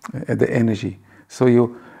 the energy.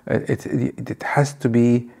 So it has to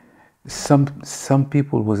be some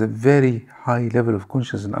people with a very high level of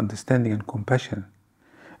consciousness and understanding and compassion.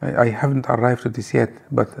 I haven't arrived at this yet,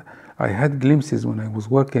 but I had glimpses when I was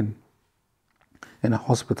working in a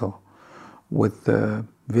hospital with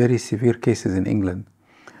very severe cases in England.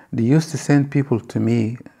 They used to send people to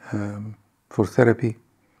me for therapy.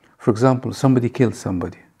 For example, somebody killed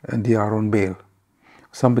somebody and they are on bail.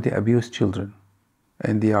 Somebody abused children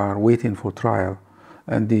and they are waiting for trial,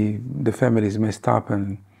 and the family is messed up,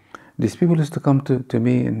 and these people used to come to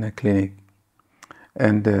me in a clinic.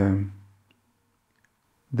 And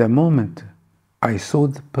the moment I saw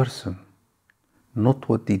the person, not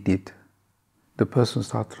what they did, the person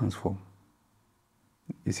started transform.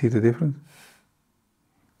 You see the difference?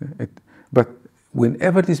 But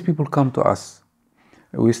whenever these people come to us,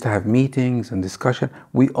 we used to have meetings and discussion,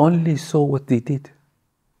 we only saw what they did.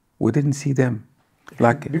 We didn't see them.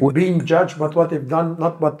 Like being judged by what they've done,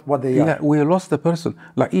 not what they are. Yeah, we lost the person.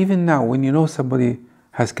 Like even now, when you know somebody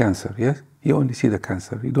has cancer, yes, you only see the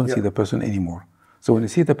cancer. You don't see the person anymore. So when you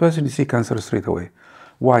see the person, you see cancer straight away.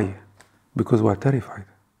 Why? Because we're terrified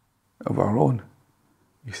of our own.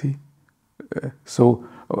 You see? So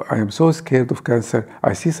I am so scared of cancer.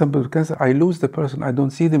 I see somebody with cancer, I lose the person. I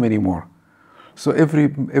don't see them anymore. So every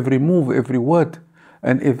move, every word,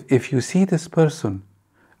 and if you see this person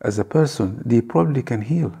as a person, they probably can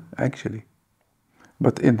heal, actually.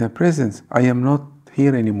 But in the presence, I am not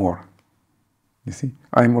here anymore. You see?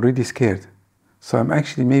 I'm already scared. So I'm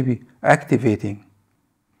actually maybe activating.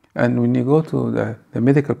 And when you go to the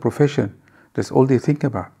medical profession, that's all they think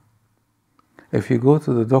about. If you go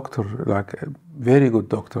to the doctor, like a very good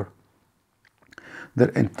doctor, the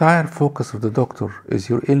entire focus of the doctor is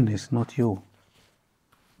your illness, not you.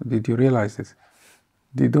 Did you realize this?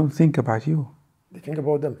 They don't think about you. They think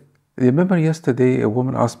about them. Remember yesterday a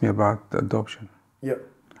woman asked me about adoption. Yeah.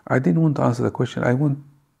 I didn't want to answer the question. I want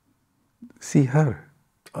to see her.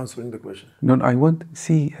 Answering the question. No, I want to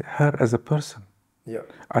see her as a person. Yeah.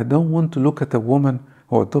 I don't want to look at a woman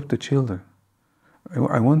who adopted children.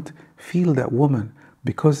 I want to feel that woman,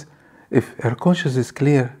 because if her conscience is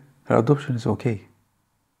clear, her adoption is okay.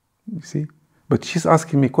 You see? But she's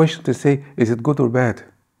asking me questions to say, is it good or bad?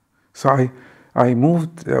 So I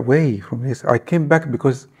moved away from this. I came back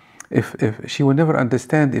because if she will never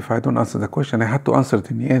understand if I don't answer the question. I had to answer it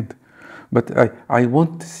in the end. But I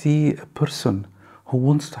want to see a person who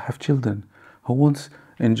wants to have children, who wants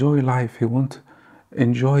to enjoy life, who wants to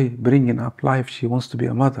enjoy bringing up life. She wants to be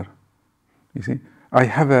a mother. You see? I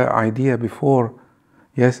have an idea before,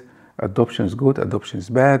 yes, adoption is good, adoption is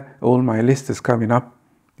bad. All my list is coming up,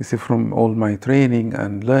 you see, from all my training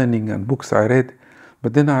and learning and books I read.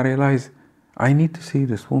 But then I realized I need to see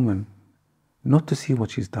this woman, not to see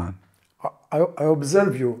what she's done. I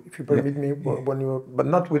observe you, if you permit me, when you, but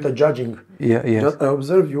not with a judging. Yeah, yes. Just I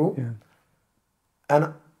observe you,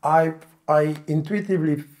 and I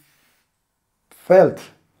intuitively felt,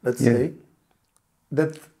 let's say,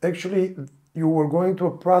 that actually you were going through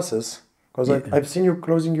a process, because I've seen you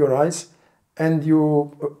closing your eyes, and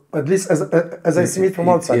you, at least as I see it from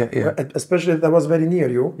outside, especially that was very near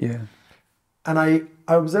you. Yeah. And I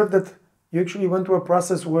observed that you actually went through a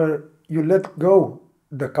process where you let go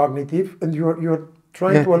the cognitive, and you're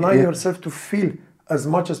trying to align yourself to feel as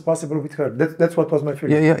much as possible with her. That's what was my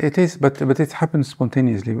feeling. Yeah, it is, but it happens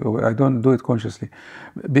spontaneously. I don't do it consciously,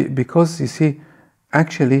 because you see,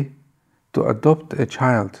 actually, to adopt a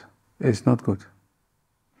child It's not good.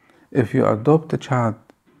 If you adopt a child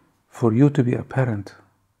for you to be a parent,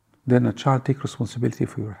 then a child takes responsibility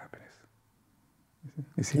for your happiness.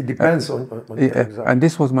 You see? It depends on exactly. And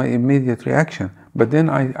this was my immediate reaction. But then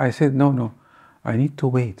I said, no, I need to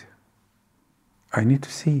wait. I need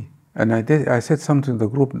to see. And I said something to the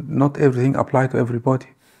group, not everything applied to everybody.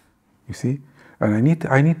 You see? And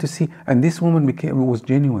I need to see. And this woman was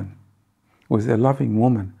genuine, was a loving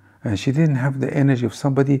woman. And she didn't have the energy of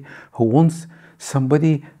somebody who wants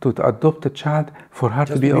somebody to adopt a child for her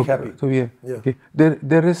Just to be happy. Okay.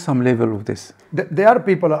 There is some level of this. There are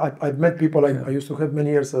people, I've met people, I used to have many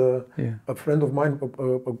years, a friend of mine,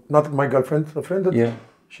 not my girlfriend, a friend that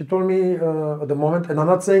she told me at the moment, and I'm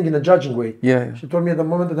not saying in a judging way, she told me at the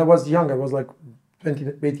moment that I was young, I was like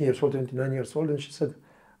 18 years old, 29 years old, and she said,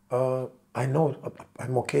 I know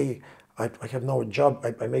I'm okay, I have no job,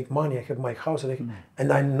 I make money, I have my house,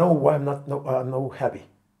 and I know why I'm not happy.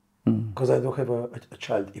 Because I don't have a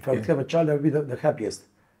child. If I would have a child, I would be the happiest.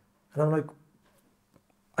 And I'm like,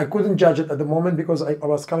 I couldn't judge it at the moment because I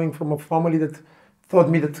was coming from a family that taught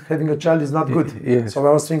me that having a child is not good. So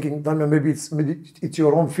I was thinking, Damian, maybe it's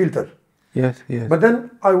your own filter. Yes. But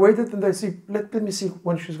then I waited and I see, let me see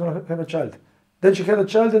when she's going to have a child. Then she had a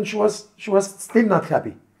child and she was still not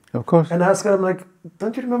happy. Of course. And I asked her, I'm like,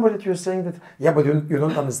 don't you remember that you were saying that? Yeah, but you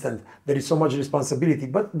don't understand. There is so much responsibility.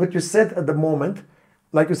 But you said at the moment,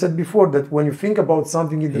 like you said before, that when you think about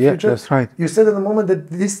something in the future, that's right. You said at the moment that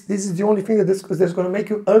this is the only thing that's going to make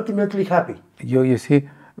you ultimately happy. You see,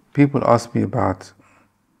 people ask me about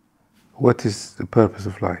what is the purpose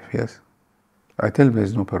of life, yes? I tell them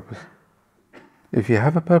there's no purpose. If you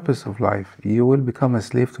have a purpose of life, you will become a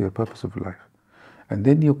slave to your purpose of life. And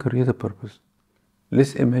then you create a purpose.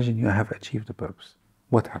 Let's imagine you have achieved the purpose.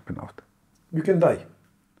 What happened after? You can die.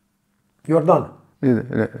 You're done.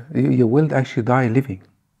 You will actually die living.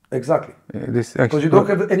 Exactly. Because you don't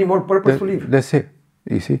have any more purpose to live. That's it.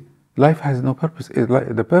 You see, life has no purpose.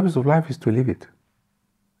 The purpose of life is to live it.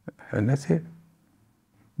 And that's it.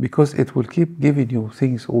 Because it will keep giving you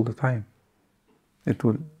things all the time. It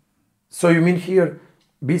will. So you mean here,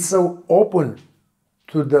 be so open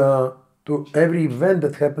to every event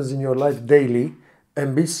that happens in your life daily,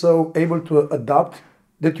 and be so able to adapt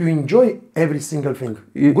that you enjoy every single thing,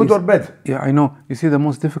 good or bad. Yeah, I know. You see, the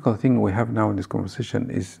most difficult thing we have now in this conversation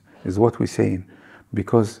is what we're saying,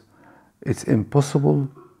 because it's impossible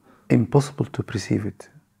to perceive it.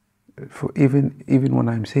 For even when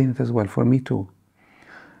I'm saying it as well, for me too.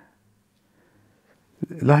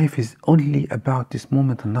 Life is only about this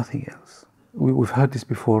moment and nothing else. We've heard this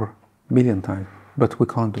before a million times, but we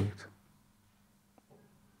can't do it.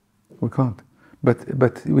 We can't.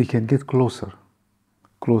 But we can get closer,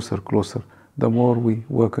 the more we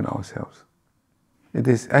work on ourselves. It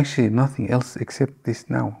is actually nothing else except this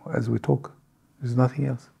now, as we talk. There's nothing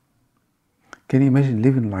else. Can you imagine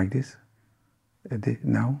living like this?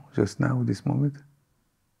 Now, just now, this moment?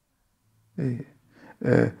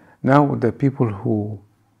 Now the people who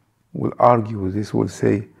will argue this will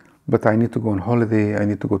say, but I need to go on holiday, I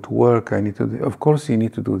need to go to work, of course you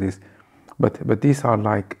need to do this. But these are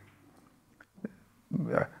like,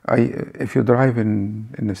 if you drive in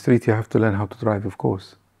the street, you have to learn how to drive, of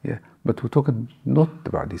course. Yeah. But we're talking not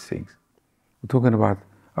about these things. We're talking about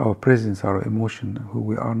our presence, our emotion, who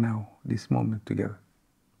we are now, this moment together.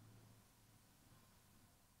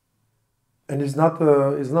 And it's not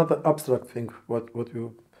an abstract thing, what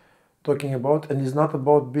you're talking about, and it's not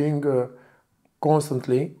about being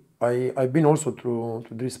constantly. I've been also through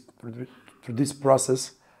this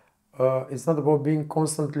process. It's not about being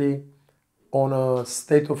constantly on a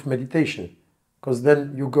state of meditation, because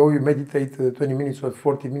then you meditate 20 minutes or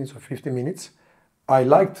 40 minutes or 50 minutes. I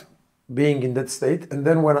liked being in that state, and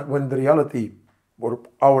then when the reality, or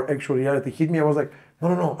our actual reality hit me, I was like,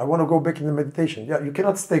 no, I want to go back in the meditation. Yeah, you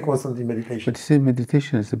cannot stay constantly in meditation. But you see,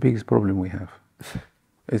 meditation is the biggest problem we have.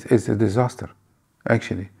 It's a disaster,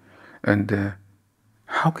 actually. And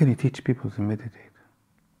how can you teach people to meditate?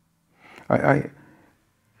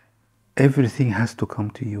 Everything has to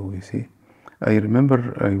come to you, you see. I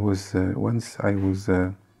remember I was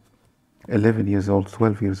 11 years old,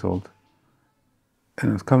 12 years old,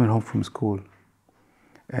 and I was coming home from school,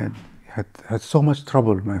 and had so much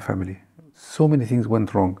trouble in my family. So many things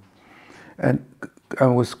went wrong, and I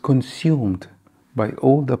was consumed by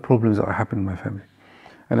all the problems that happened in my family.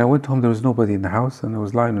 And I went home, there was nobody in the house, and I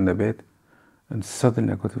was lying on the bed, and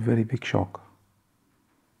suddenly I got a very big shock.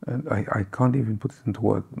 And I can't even put it into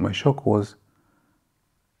words. My shock was,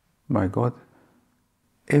 my God,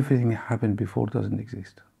 everything that happened before doesn't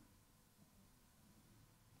exist.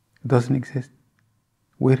 It doesn't exist.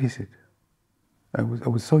 Where is it? I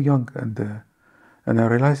was so young, and I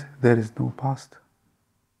realized there is no past.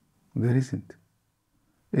 There isn't.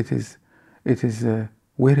 It is.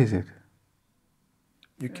 Where is it?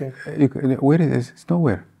 You can't. Where it is? It's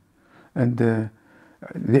nowhere. And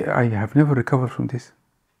I have never recovered from this.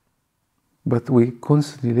 But we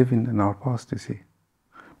constantly live in our past, you see.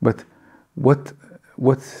 But what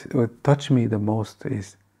touched me the most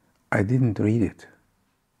is I didn't read it,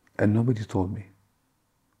 and nobody told me.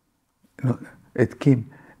 No, it came.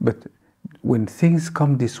 But when things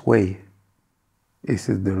come this way, this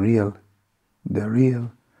is the real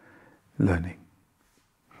learning.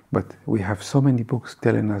 But we have so many books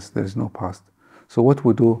telling us there is no past. So what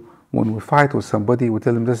we do when we fight with somebody, we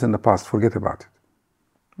tell them this is in the past, forget about it.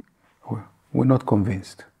 We're not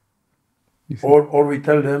convinced. Or we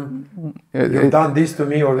tell them, you've done this to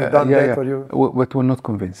me, or you've done that for you. But we're not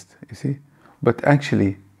convinced, you see. But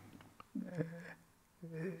actually,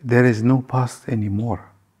 there is no past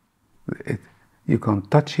anymore. You can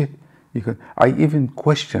touch it. I even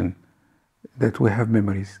question that we have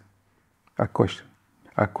memories. I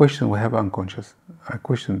question we have unconscious. I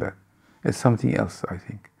question that. It's something else, I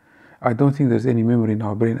think. I don't think there's any memory in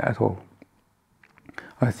our brain at all.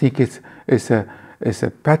 I think it's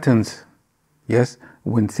a patterns. Yes,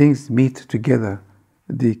 when things meet together,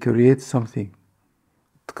 they create something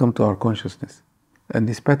to come to our consciousness. And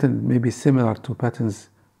this pattern may be similar to patterns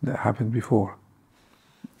that happened before.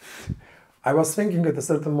 I was thinking at a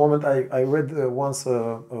certain moment, I read once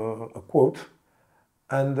a quote,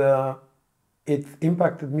 and it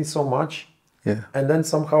impacted me so much. Yeah. And then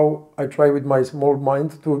somehow I try with my small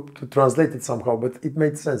mind to translate it somehow, but it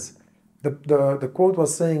made sense. The quote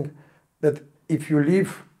was saying that if you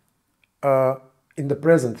live in the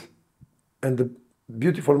present and the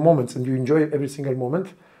beautiful moments, and you enjoy every single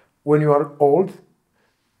moment, when you are old,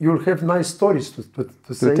 you'll have nice stories to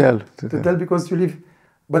tell because you live.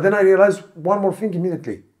 But then I realized one more thing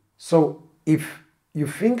immediately. So if you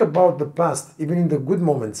think about the past, even in the good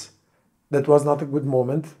moments, that was not a good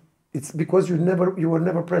moment, it's because you were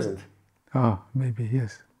never present. Ah, maybe,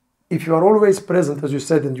 yes. If you are always present, as you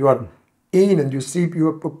said, and you are in, and you see,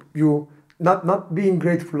 you not being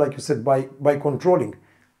grateful, like you said, by controlling,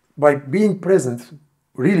 by being present,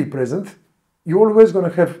 really present, you're always going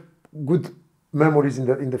to have good memories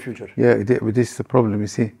in the future. Yeah, but this is the problem, you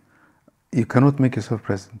see. You cannot make yourself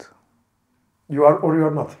present. You are or you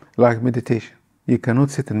are not. Like meditation. You cannot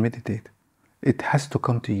sit and meditate. It has to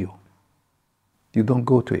come to you. You don't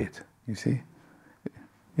go to it, you see.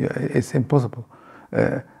 Yeah, it's impossible.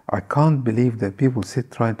 I can't believe that people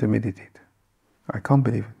sit trying to meditate. I can't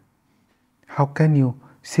believe it. How can you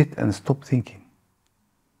sit and stop thinking?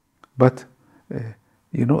 But,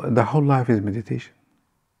 the whole life is meditation.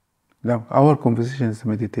 Now, our conversation is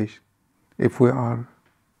meditation. If we are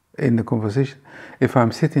in the conversation, if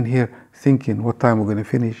I'm sitting here thinking what time we're going to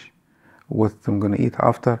finish, what I'm going to eat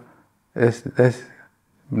after, that's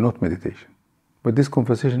not meditation. But this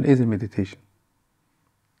conversation is a meditation.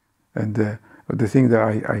 And the thing that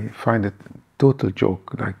I find a total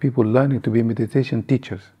joke, like people learning to be meditation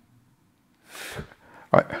teachers.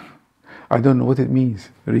 I don't know what it means,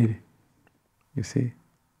 really, you see.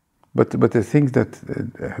 But the thing that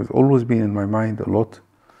has always been in my mind a lot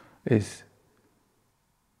is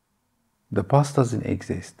the past doesn't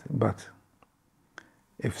exist, but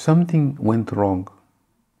if something went wrong,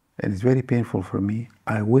 and it's very painful for me,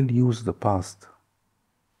 I will use the past.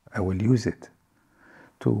 I will use it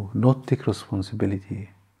to not take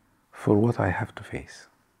responsibility for what I have to face.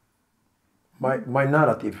 My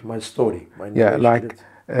narrative, my story. I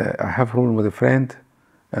have a problem with a friend,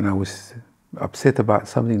 and I was upset about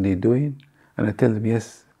something they're doing, and I tell them,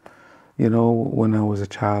 yes, when I was a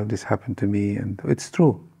child, this happened to me, and it's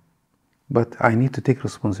true. But I need to take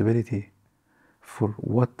responsibility for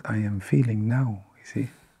what I am feeling now, you see.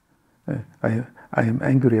 I am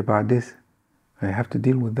angry about this. I have to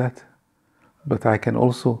deal with that. But I can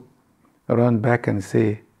also run back and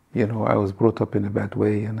say, I was brought up in a bad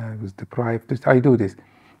way and I was deprived. I do this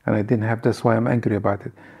and I didn't have, that's why I'm angry about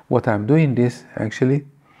it. What I'm doing this, actually,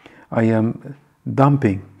 I am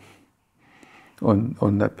dumping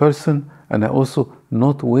on that person, and I'm also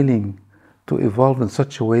not willing to evolve in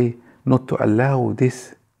such a way not to allow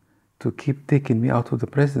this to keep taking me out of the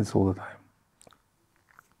presence all the time.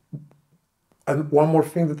 And one more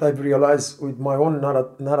thing that I've realized with my own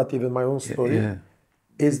narrative and my own story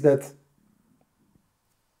is that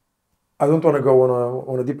I don't want to go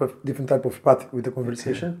on a different type of path with the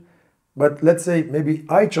conversation, but let's say maybe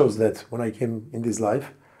I chose that when I came in this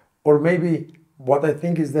life, or maybe what I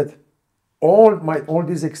think is that all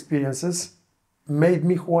these experiences made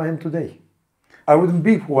me who I am today. I wouldn't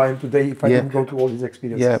be who I am today if I didn't go through all these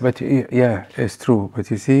experiences. Yeah, but it's true. But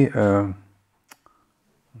you see,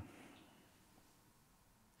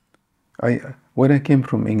 when I came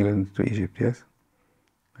from England to Egypt, yes,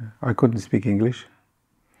 I couldn't speak English,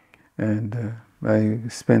 and I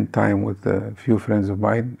spent time with a few friends of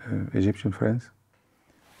mine, Egyptian friends,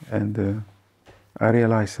 and I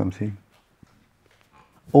realized something.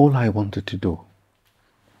 All I wanted to do,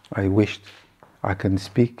 I wished I can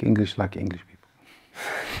speak English like English people.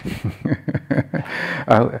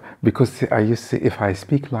 Because I used to say, if I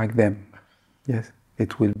speak like them, yes,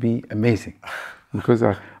 it will be amazing. Because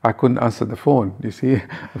I couldn't answer the phone, you see,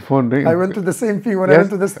 the phone rings. I went to the same thing when I went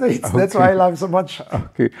to the States. Okay. That's why I laugh so much.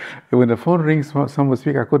 Okay, when the phone rings, someone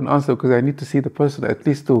speaks, I couldn't answer because I need to see the person at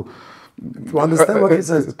least to understand what he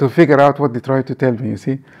says. To figure out what they try to tell me, you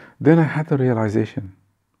see. Then I had the realization.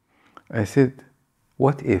 I said,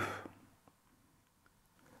 what if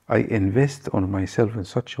I invest on myself in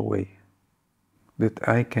such a way that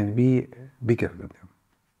I can be bigger than them?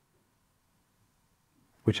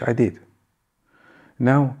 Which I did.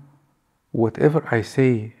 Now, whatever I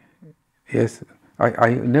say, yes,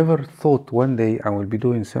 I never thought one day I will be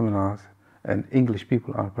doing seminars and English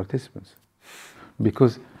people are participants.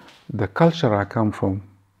 Because the culture I come from,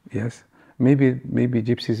 yes, maybe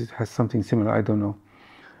Gypsies has something similar, I don't know.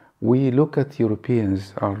 We look at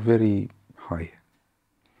Europeans are very high.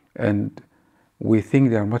 And we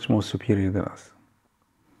think they are much more superior than us.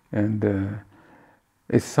 And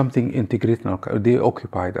it's something integrated in our culture. They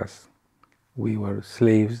occupied us. We were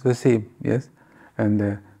slaves, the same, yes?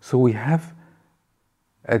 And so we have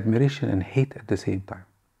admiration and hate at the same time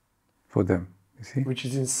for them, you see? Which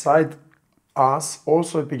is inside us,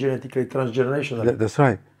 also epigenetically, transgenerationally. That's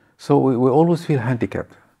right. So we always feel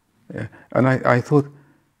handicapped. Yeah. And I thought,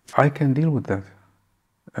 I can deal with that.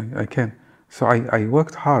 I can. So I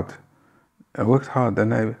worked hard. I worked hard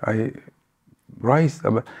and I rise.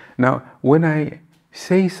 Now, when I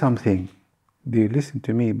say something, they listen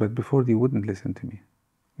to me, but before they wouldn't listen to me,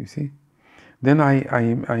 you see. Then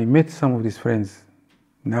I met some of these friends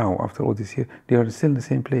now, after all this year, they are still in the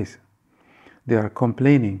same place. They are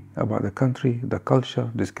complaining about the country, the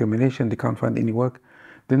culture, discrimination, they can't find any work.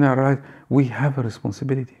 Then I realized we have a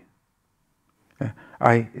responsibility.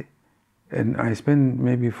 I spent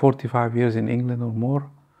maybe 45 years in England or more.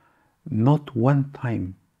 Not one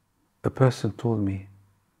time a person told me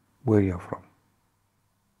where you're from.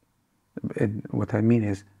 And what I mean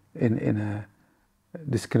is in a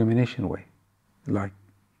discrimination way. Like,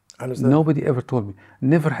 nobody ever told me.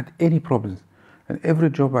 Never had any problems. And every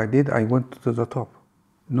job I did, I went to the top.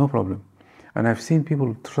 No problem. And I've seen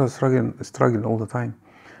people struggling all the time.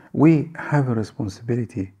 We have a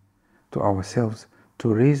responsibility to ourselves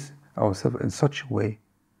to raise ourselves in such a way,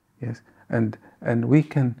 yes, and we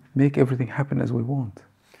can make everything happen as we want.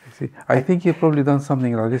 You see, I think you've probably done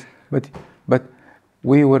something like this, but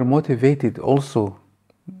we were motivated also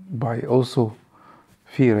by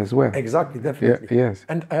fear as well. Exactly, definitely. Yeah, yes.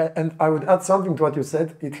 And I would add something to what you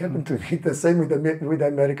said. It happened to me the same with the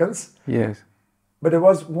Americans. Yes. But there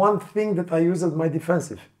was one thing that I used as my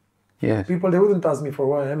defensive. Yes. People, they wouldn't ask me for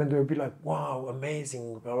who I am, and they would be like, "Wow,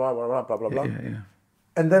 amazing, blah blah blah blah blah blah." Yeah.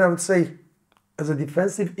 And then I would say, as a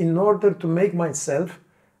defensive, in order to make myself,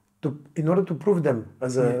 in order to prove them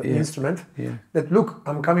as an instrument, that look,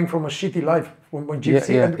 I'm coming from a shitty life, from a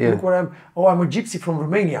gypsy, and look where I am. Oh, I'm a gypsy from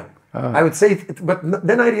Romania. I would say it, but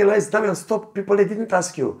then I realized, Damian, stop, people, they didn't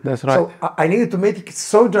ask you. That's right. So I needed to make it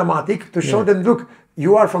so dramatic to show them, look,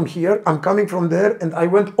 you are from here, I'm coming from there, and I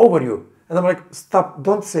went over you. And I'm like, stop,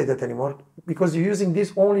 don't say that anymore, because you're using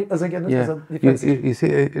this only as a defensive. You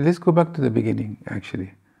see, let's go back to the beginning,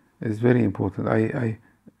 actually. It's very important.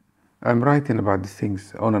 I'm writing about these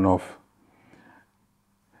things on and off.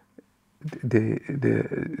 The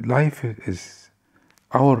life is,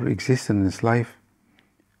 our existence in life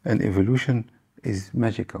and evolution is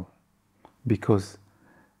magical, because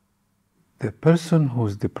the person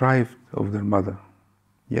who's deprived of their mother,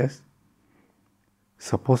 yes,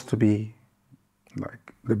 supposed to be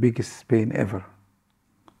like the biggest pain ever.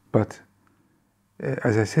 But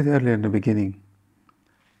as I said earlier in the beginning,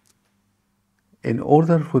 in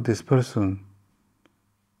order for this person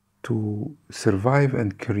to survive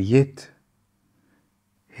and create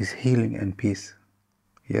his healing and peace,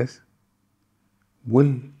 yes,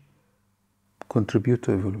 will contribute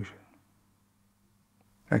to evolution,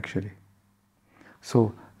 actually.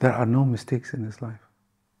 So there are no mistakes in his life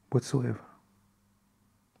whatsoever.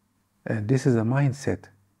 And this is a mindset,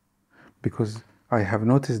 because I have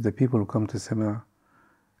noticed the people who come to seminar,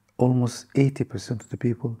 almost 80% of the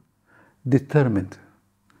people determined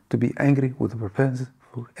to be angry with the person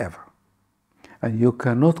forever. and you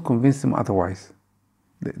cannot convince them otherwise.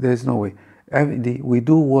 There's no way. We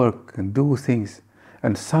do work and do things,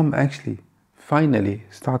 and some actually finally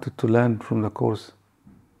started to learn from the course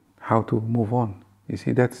how to move on. You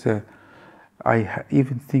see, that's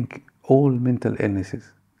even think all mental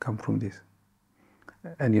illnesses come from this.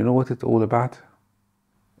 And you know what it's all about?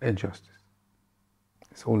 Injustice.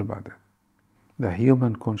 It's all about that. The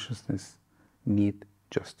human consciousness need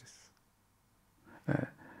justice.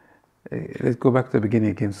 Let's go back to the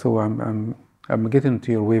beginning again. So I'm getting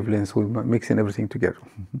to your wavelengths. We're mixing everything together.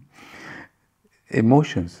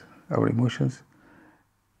 Emotions, our emotions,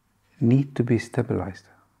 need to be stabilized.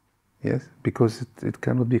 Yes, because it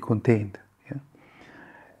cannot be contained. Yeah?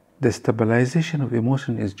 The stabilization of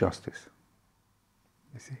emotion is justice.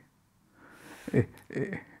 You see,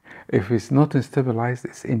 if it's not stabilized,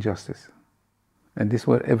 it's injustice, and this is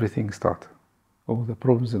where everything starts. All the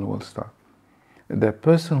problems in the world start. The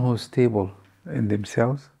person who is stable in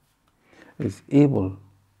themselves is able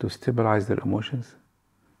to stabilize their emotions,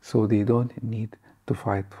 so they don't need to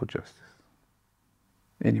fight for justice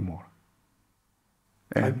anymore.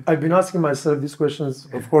 I've been asking myself these questions,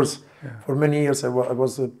 of course, for many years. I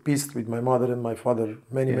was at peace with my mother and my father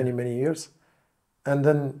many years. And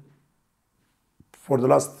then for the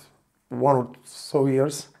last 1 or so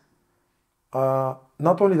years,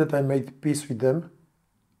 not only that I made peace with them,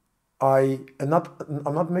 I'm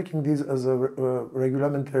not making this as a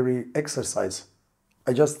regulatory exercise.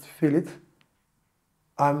 I just feel it.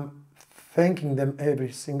 I'm thanking them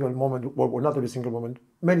every single moment, well, not every single moment,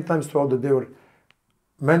 many times throughout the day, or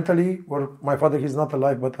mentally, where my father, he's not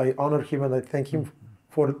alive, but I honor him and I thank him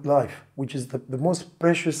for life, which is the most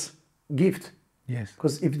precious gift. Yes.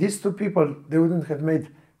 Because if these two people, they wouldn't have made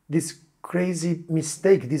this crazy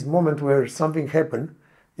mistake, this moment where something happened,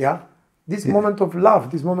 this moment of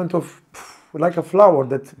love, this moment of like a flower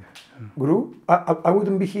that grew, I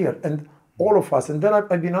wouldn't be here. And all of us. And then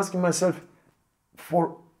I've been asking myself,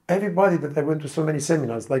 for everybody that I went to so many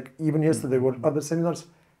seminars, like even yesterday were other seminars,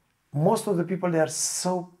 most of the people, they are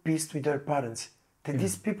so pissed with their parents that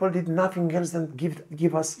these people did nothing else than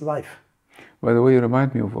give us life. By the way, you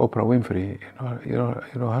remind me of Oprah Winfrey. You know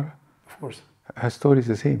her? Of course. Her story is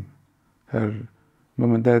the same. Her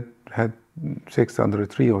mom and dad had sex under a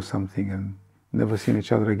tree or something and never seen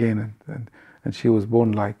each other again. And she was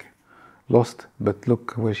born like lost, but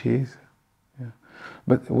look where she is. Yeah.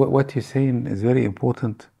 But what you're saying is very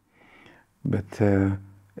important, but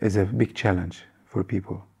is a big challenge for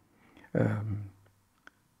people.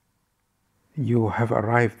 You have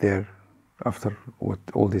arrived there after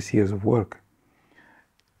all these years of work.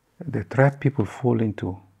 The trap people fall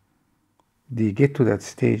into, they get to that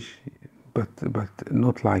stage, but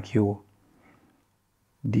not like you.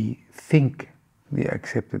 They think they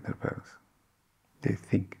accepted their parents. They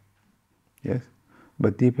think, yes,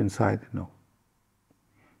 but deep inside, no.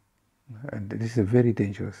 And this is very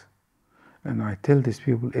dangerous. And I tell these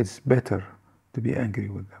people, it's better to be angry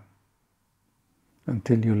with them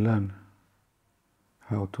until you learn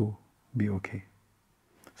how to be okay.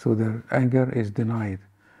 So their anger is denied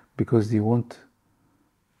because they want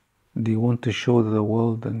to show the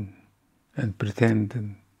world and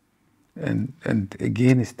pretend and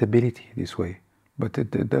gain stability this way. But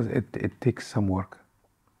it takes some work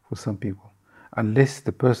for some people, unless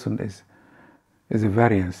the person is a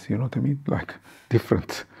variance. You know what I mean? Like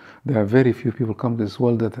different. There are very few people come to this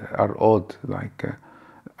world that are odd. Like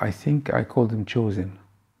I think I call them chosen.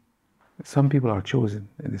 Some people are chosen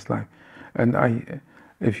in this life, and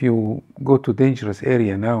if you go to dangerous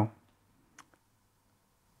area now,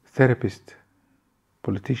 therapists,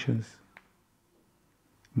 politicians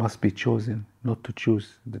must be chosen, not to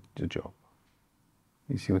choose the job.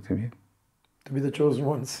 You see what I mean? To be the chosen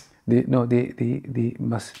ones. They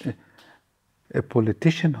must. A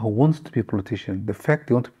politician who wants to be a politician, the fact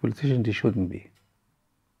they want to be a politician, they shouldn't be.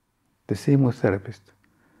 The same with therapists.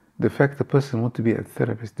 The fact the person wants to be a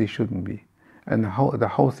therapist, they shouldn't be. And the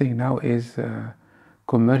whole thing now is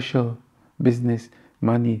commercial, business,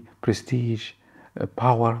 money, prestige,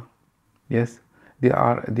 power. Yes,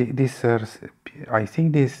 I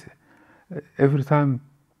think this, every time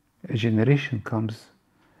a generation comes,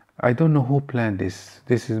 I don't know who planned this.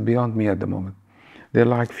 This is beyond me at the moment. There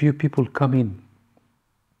are like few people come in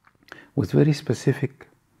with very specific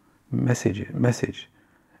message.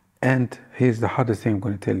 And here's the hardest thing I'm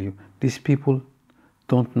going to tell you. These people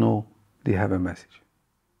don't know they have a message.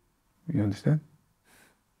 You understand?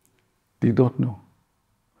 They don't know.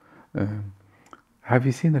 Have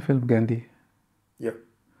you seen the film Gandhi? Yeah.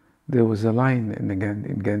 There was a line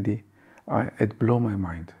in Gandhi, it blew my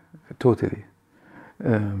mind, totally.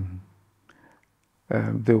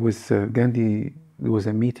 there was Gandhi. There was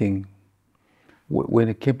a meeting when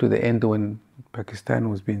it came to the end when Pakistan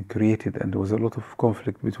was being created, and there was a lot of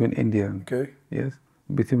conflict between India and yes,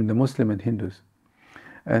 between the Muslim and Hindus,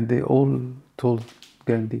 and they all told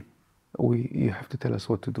Gandhi, "You have to tell us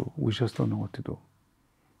what to do. We just don't know what to do."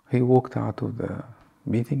 He walked out of the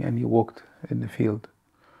meeting and he walked in the field,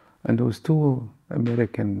 and there was two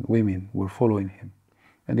American women were following him,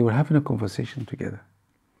 and they were having a conversation together.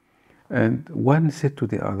 And one said to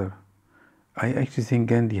the other, "I actually think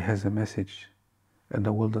Gandhi has a message, and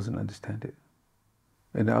the world doesn't understand it."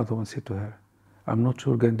 And the other one said to her, "I'm not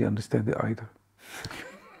sure Gandhi understands it either."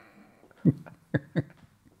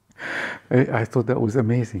 I thought that was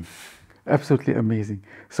amazing, absolutely amazing.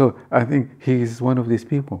 So I think he is one of these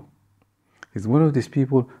people. He's one of these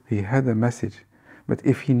people. He had a message, but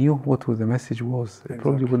if he knew what the message was, it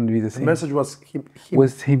probably wouldn't be the same. The message was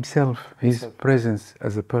was himself, his presence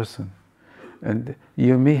as a person. And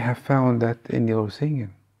you may have found that in your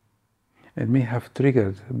singing. It may have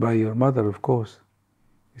triggered by your mother, of course.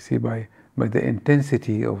 You see, by the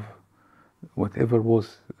intensity of whatever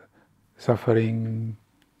was suffering.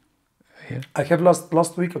 Yeah. I had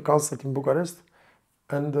last week a concert in Bucharest,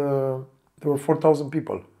 and there were 4,000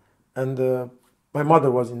 people, and my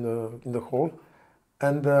mother was in the hall,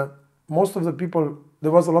 and most of the people,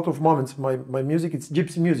 there was a lot of moments. My music, it's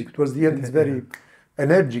gypsy music. Towards the end, it's very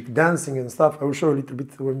energetic, dancing and stuff. I will show a little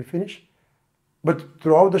bit when we finish. But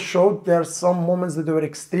throughout the show, there are some moments that were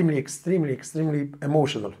extremely, extremely, extremely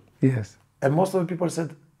emotional. Yes. And most of the people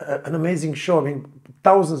said, an amazing show. I mean,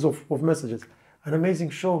 thousands of messages. An amazing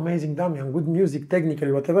show, amazing Damian, good music,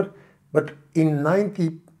 technically, whatever. But in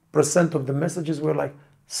 90% of the messages were like,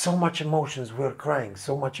 so much emotions, we're crying.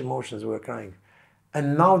 So much emotions, we're crying.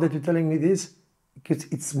 And now that you're telling me this,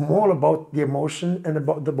 it's more about the emotion and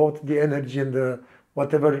about the energy and the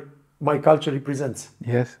whatever my culture represents.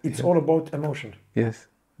 Yes. It's all about emotion. Yes,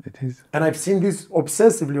 it is. And I've seen this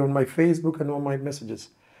obsessively on my Facebook and on my messages.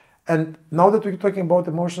 And now that we're talking about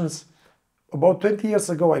emotions, about 20 years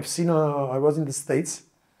ago, I was in the States,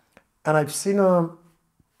 and I've seen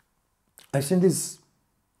this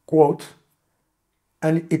quote,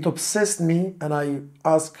 and it obsessed me. And I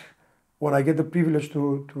ask, when I get the privilege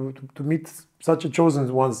to meet such a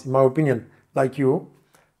chosen ones, in my opinion, like you,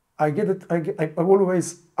 I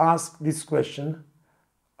always ask this question: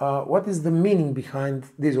 what is the meaning behind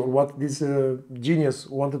this, or what this genius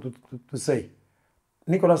wanted to say?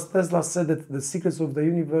 Nikola Tesla said that the secrets of the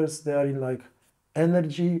universe, they are in like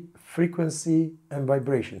energy, frequency, and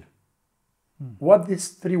vibration. What these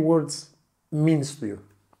three words means to you?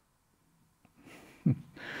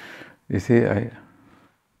 You see,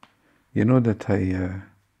 you know that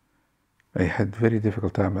I had very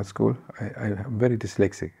difficult time at school. I'm very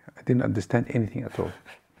dyslexic. I didn't understand anything at all.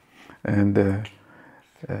 And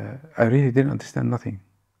I really didn't understand nothing.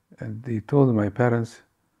 And they told my parents,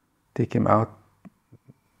 take him out,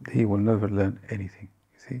 he will never learn anything,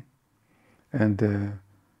 you see. And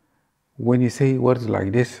when you say words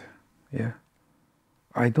like this, yeah,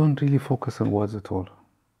 I don't really focus on words at all.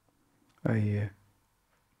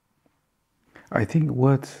 I think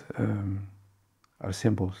words are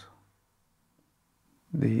symbols.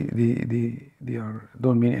 They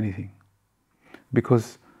don't mean anything,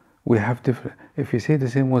 because we have different. If you say the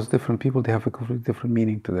same words, different people, they have a completely different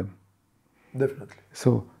meaning to them. Definitely.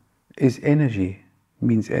 So, is energy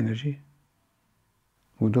means energy?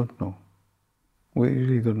 We don't know. We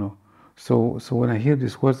really don't know. So when I hear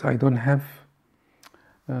these words, I don't have.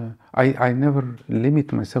 I never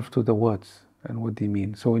limit myself to the words and what they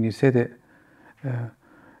mean. So when you say that.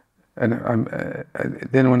 And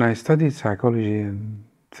then when I studied psychology and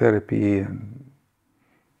therapy and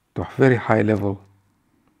to a very high level,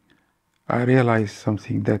 I realized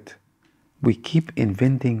something, that we keep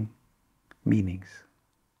inventing meanings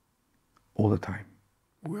all the time.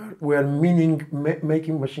 We are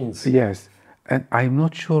meaning-making machines. Yes, and I'm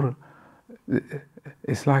not sure,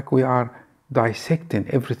 it's like we are dissecting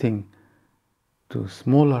everything to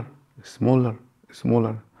smaller,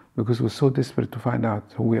 because we're so desperate to find out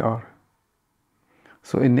who we are.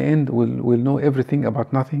 So in the end, we'll know everything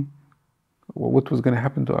about nothing, what was going to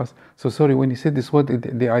happen to us. So sorry, when you said this word,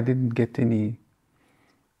 I didn't get any...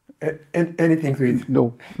 anything to it?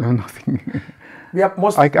 No, nothing. Yeah,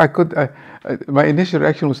 my initial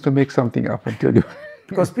reaction was to make something up and tell you.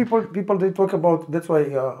 Because people they talk about, that's why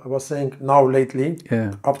I was saying now lately,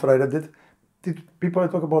 after I read it, people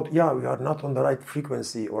talk about, we are not on the right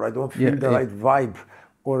frequency, or I don't feel the right vibe.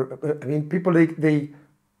 Or, I mean, people, they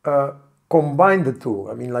combine the two.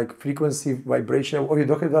 I mean, like frequency, vibration, or you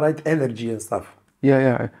don't have the right energy and stuff.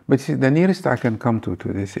 Yeah. But see, the nearest I can come to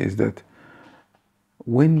this is that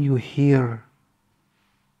when you hear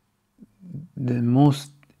the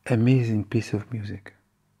most amazing piece of music,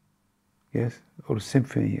 yes, or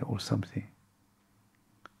symphony or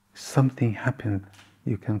something happened,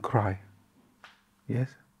 you can cry, yes?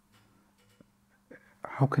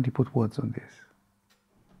 How can you put words on this?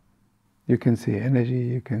 You can say energy,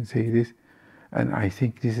 you can say this, and I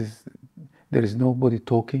think there is nobody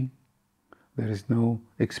talking, there is no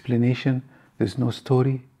explanation, there's no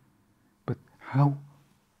story, but how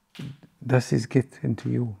does this get into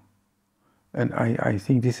you? And I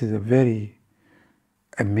think this is a very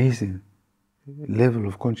amazing level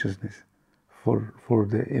of consciousness for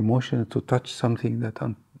the emotion to touch something that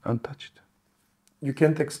untouched. You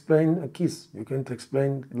can't explain a kiss. You can't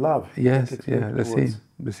explain love. Yes, yeah,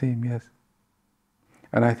 the same, yes.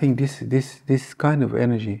 And I think this kind of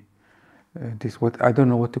energy, what I don't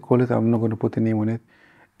know what to call it. I'm not going to put a name on it.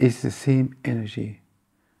 Is the same energy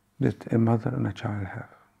that a mother and a child have.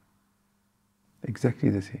 Exactly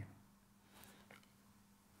the same.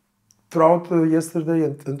 Throughout yesterday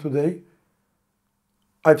and today,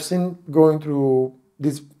 I've seen going through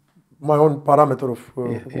this my own parameter of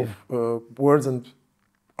words, and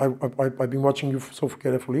I've been watching you so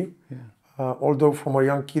carefully. Yeah. Although from a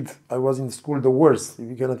young kid I was in school the worst, if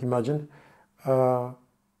you cannot imagine,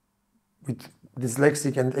 with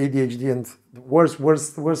dyslexic and ADHD and the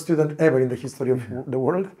worst student ever in the history of the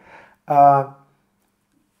world.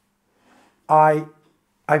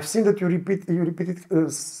 I've seen that you repeat it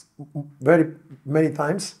very many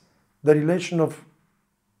times, the relation of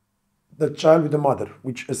the child with the mother,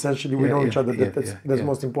 which essentially we know each other, that's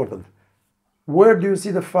most important. Where do you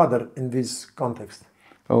see the father in this context?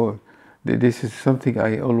 Oh, this is something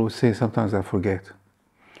I always say, sometimes I forget.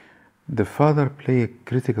 The father plays a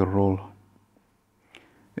critical role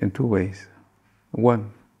in two ways.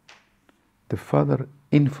 One, the father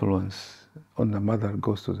influence on the mother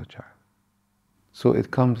goes to the child. So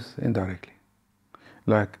it comes indirectly.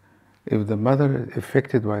 Like if the mother is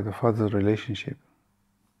affected by the father's relationship,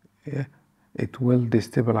 it will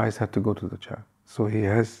destabilize her to go to the child. So he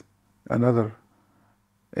has another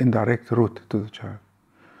indirect route to the child.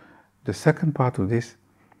 The second part of this,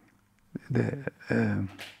 the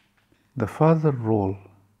father's role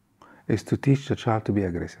is to teach the child to be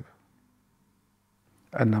aggressive,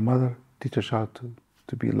 and the mother teach the child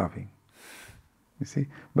to be loving. You see,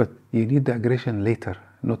 but you need the aggression later,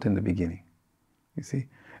 not in the beginning. You see,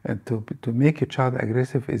 and to make your child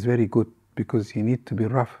aggressive is very good because you need to be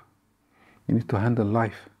rough. You need to handle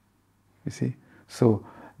life. You see, so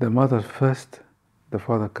the mother first, the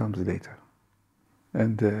father comes later,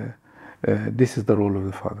 and this is the role of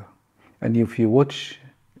the father. And if you watch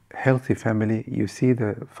healthy family, you see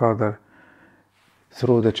the father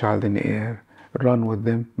throw the child in the air, run with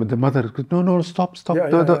them, but the mother goes, no, stop,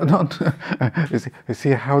 don't. You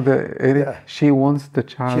see how she wants the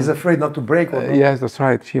child. She's afraid not to break. Yes, that's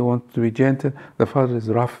right. She wants to be gentle. The father is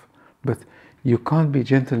rough, but you can't be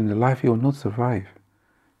gentle in the life. You will not survive.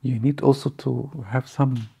 You need also to have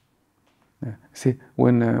some. See,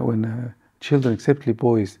 when children, especially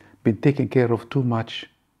boys, been taken care of too much,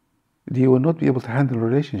 they will not be able to handle a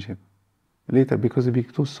relationship later because they'll be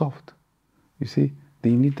too soft. You see,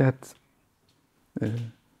 they need that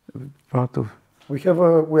part of. We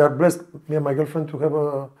are blessed, me and my girlfriend, to have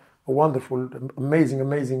a wonderful,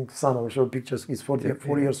 amazing son. I will show pictures. He's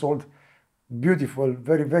 4 years old, beautiful,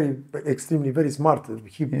 very, extremely, very smart.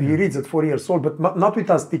 He reads at 4 years old, but not with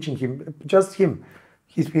us teaching him, just him.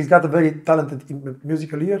 He's got a very talented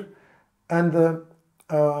musical ear, and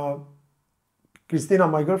Christina,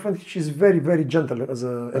 my girlfriend, she's very gentle.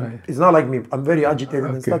 It's not like me. I'm very agitated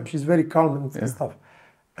and stuff. She's very calm and stuff.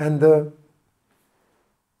 And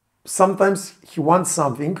sometimes he wants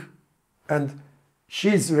something, and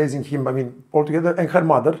she's raising him, altogether, and her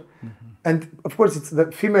mother. Mm-hmm. And of course, it's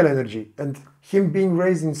the female energy. And him being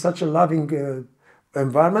raised in such a loving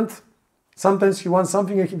environment, sometimes he wants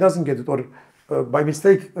something and he doesn't get it. Or by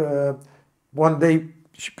mistake, one day,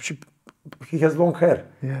 he has long hair,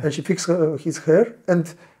 and she fixed his hair,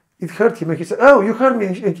 and it hurt him. And he said, "Oh, you hurt me."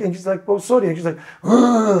 And he's like, "Oh, sorry." And she's like,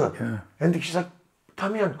 and she's like,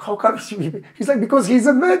 "Damian, how come?" He's like, "Because he's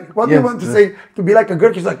a man. What do you want to say? To be like a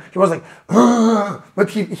girl?" He was like, but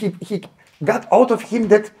he got out of him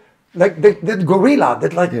that gorilla,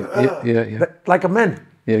 like a man.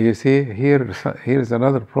 Yeah, you see, here is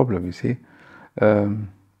another problem. You see,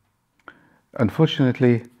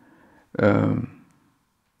 unfortunately.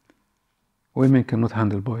 Women cannot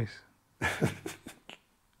handle boys,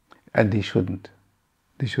 and they shouldn't,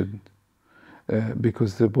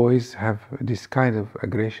 because the boys have this kind of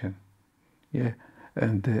aggression,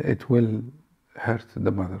 and it will hurt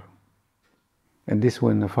the mother. And this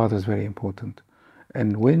when the father is very important.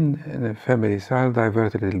 And when in a family, so I'll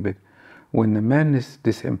divert a little bit, when the man is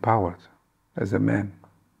disempowered as a man,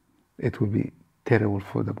 it will be terrible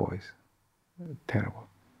for the boys. Terrible.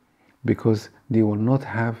 Because they will not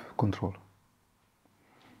have control.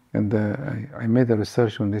 And I made a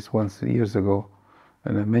research on this once years ago,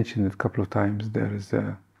 and I mentioned it a couple of times. There is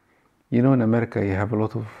you know, in America you have a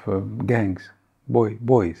lot of gangs,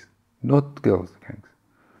 boys, not girls gangs.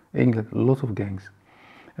 England, a lot of gangs.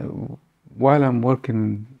 While I'm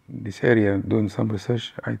working in this area doing some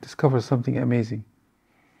research, I discovered something amazing.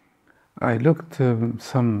 I looked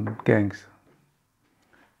some gangs,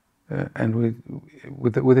 and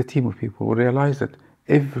with a team of people, we realized that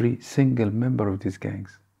every single member of these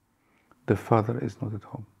gangs, the father is not at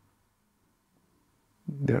home.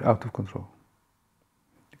 They're out of control.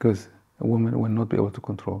 Because a woman will not be able to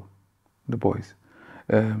control the boys.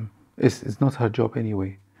 It's not her job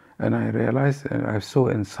anyway. And I realized, and I saw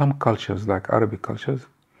in some cultures, like Arabic cultures,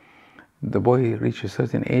 the boy reaches a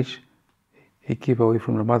certain age, he keep away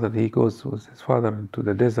from the mother, he goes with his father to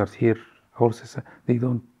the desert here, horses, they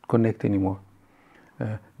don't connect anymore.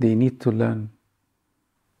 They need to learn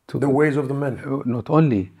the ways of the men. Not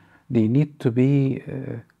only, they need to be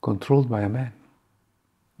controlled by a man,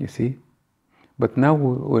 you see? But now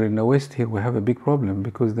we're in the West here, we have a big problem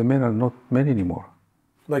because the men are not men anymore.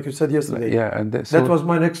 Like you said yesterday. Yeah, and that was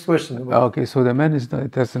my next question. Okay, so the man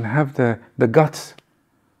doesn't have the guts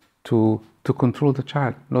to control the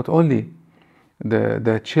child. Not only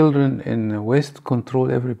the children in the West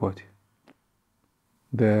control everybody.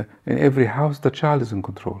 In every house, the child is in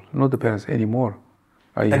control, not the parents anymore.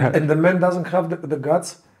 And the man doesn't have the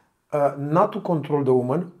guts not to control the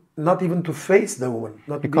woman, not even to face the woman.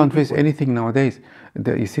 He can't face anything nowadays.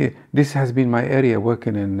 You see, this has been my area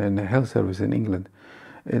working in the health service in England.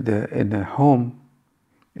 In the home,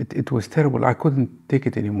 it was terrible. I couldn't take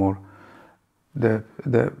it anymore.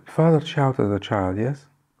 The father shouted at the child, yes?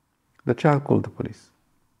 The child called the police.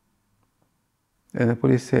 And the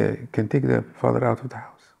police can take the father out of the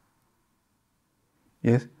house.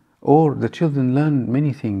 Yes? Or the children learn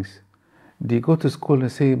many things. They go to school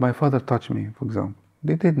and say, my father touched me, for example.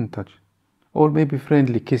 They didn't touch. Or maybe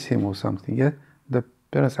friendly kiss him or something, yeah? The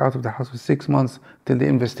parents out of the house for 6 months till they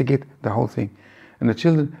investigate the whole thing. And the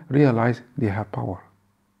children realize they have power.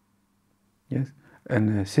 Yes?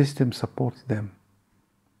 And the system supports them.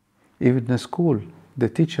 Even in school, the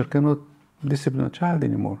teacher cannot discipline a child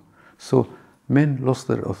anymore. So men lost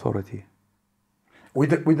their authority.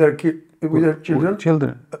 With their children?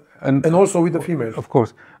 Children. And also with the females. Of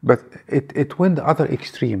course. But it went the other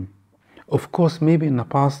extreme. Of course, maybe in the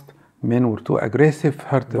past, men were too aggressive,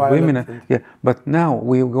 hurt the women. Yeah, but now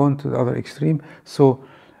we're going to the other extreme. So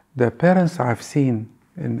the parents I've seen,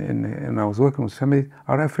 and I was working with family,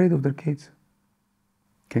 are afraid of their kids.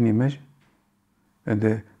 Can you imagine?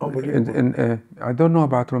 And I don't know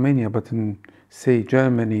about Romania, but in, say,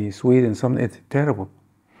 Germany, Sweden, it's terrible.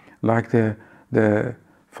 Like the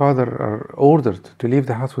father are ordered to leave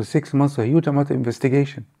the house for 6 months, a huge amount of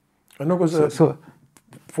investigation. I know, because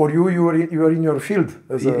for you are in your field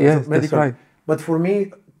as a medical. That's right. But for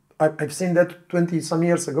me, I've seen that 20-some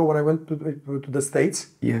years ago when I went to the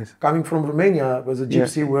States. Yes. Coming from Romania as a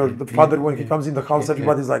gypsy, where the father, when he comes in the house,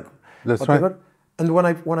 everybody's like, that's whatever. Right. And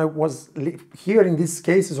when I was hearing these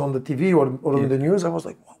cases on the TV or on the news, I was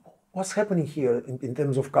like, what's happening here in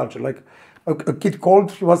terms of culture? Like a kid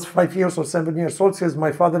called, he was 5 years or 7 years old, says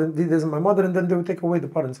my father did this and my mother, and then they will take away the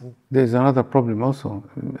parents. There's another problem also,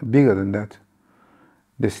 bigger than that.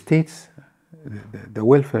 The states, the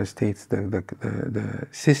welfare states, the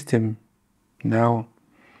system now,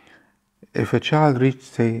 if a child reaches,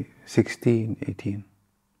 say, 16, 18,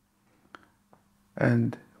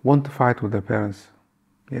 and want to fight with their parents,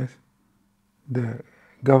 yes, the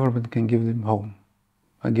government can give them home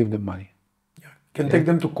and give them money. Yeah. Can take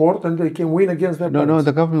them to court and they can win against their parents. No,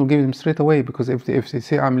 the government will give them straight away, because if they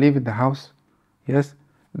say, I'm leaving the house, yes,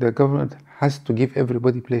 the government has to give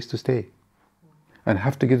everybody a place to stay, and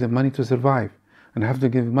have to give them money to survive, and have to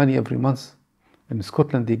give money every month. In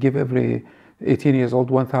Scotland, they give every 18 years old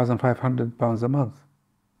 £1,500 a month.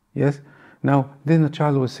 Yes? Now, then the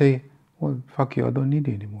child will say, well, fuck you, I don't need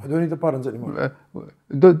you anymore. I don't need the parents anymore.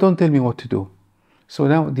 Don't tell me what to do. So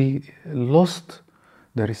now they lost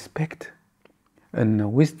the respect and the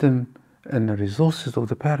wisdom and the resources of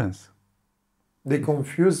the parents. They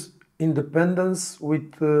confuse independence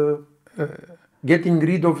with getting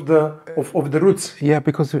rid of the roots. Yeah,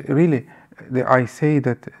 because really, I say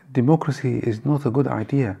that democracy is not a good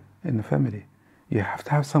idea in the family. You have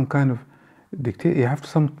to have some kind of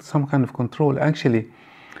some kind of control. Actually,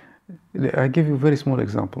 I give you a very small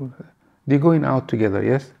example. They're going out together,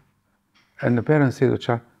 yes? And the parents say to the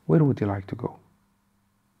child, where would you like to go?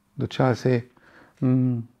 The child say,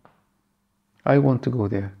 I want to go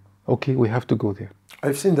there. Okay, we have to go there.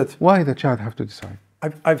 I've seen that. Why the child have to decide?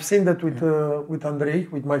 I've seen that with Andrei,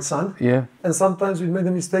 with my son. Yeah. And sometimes we made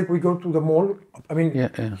a mistake. We go to the mall. I mean,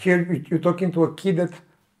 here you're talking to a kid that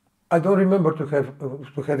I don't remember to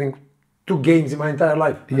having 2 games in my entire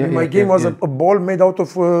life. My game was a ball made out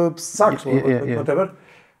of sacks or whatever.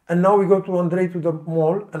 And now we go to Andrei to the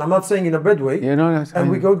mall, and I'm not saying in a bad way. And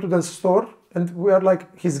we go to the store, and we are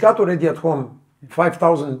like, he's got already at home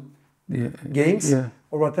 5,000 games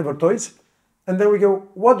or whatever toys. And then we go,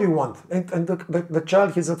 what do you want? And the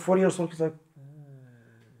child, he's at 4 years old, he's like,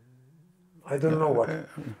 I don't know what.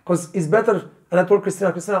 Because it's better, and I told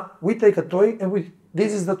Christina, we take a toy and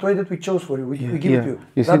this is the toy that we chose for you. We give it to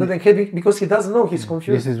you. Rather than having, because he doesn't know, he's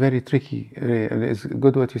confused. This is very tricky. It's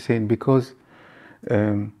good what you're saying, because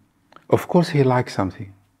of course he likes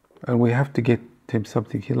something, and we have to get him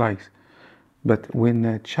something he likes. But when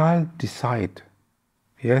a child decides,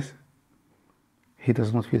 yes, he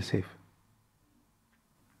does not feel safe.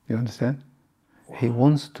 You understand? Wow. He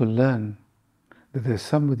wants to learn that there's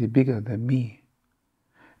somebody bigger than me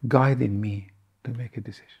guiding me to make a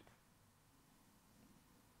decision.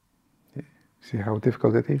 See how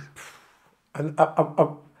difficult it is? And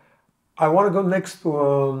I want to go next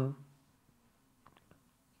to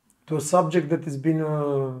a subject that has been,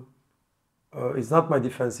 it's not my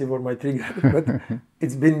defensive or my trigger, but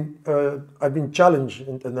it's been, I've been challenged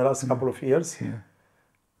in the last couple of years. Yeah.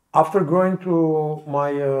 After going through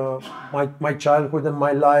my childhood and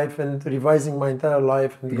my life and revising my entire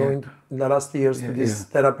life and going in the last years to these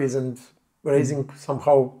therapies and raising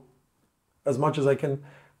somehow as much as I can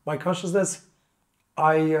my consciousness,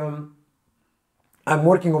 I'm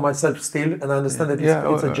working on myself still, and I understand that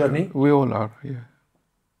it's a journey. We all are,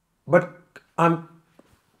 But I'm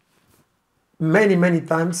many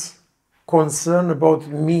times concerned about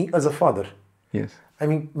me as a father. Yes. I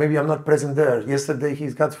mean, maybe I'm not present there. Yesterday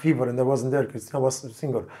he's got fever and I wasn't there because I was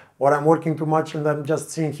single. Or I'm working too much and I'm just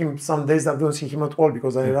seeing him. Some days I don't see him at all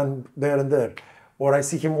because I run there and there. Or I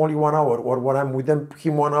see him only 1 hour. Or when I'm with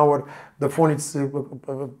him 1 hour, the phone is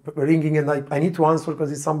ringing and I need to answer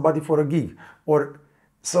because it's somebody for a gig. Or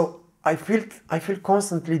so I feel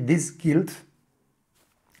constantly this guilt,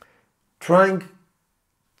 trying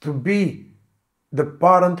to be the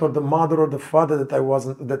parent or the mother or the father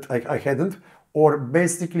that I hadn't. Or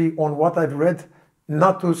basically on what I've read,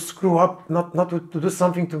 not to screw up, not to do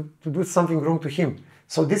something to do something wrong to him.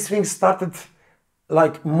 So this thing started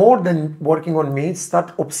like more than working on me,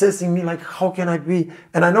 start obsessing me like how can I be?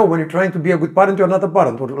 And I know when you're trying to be a good parent, you're not a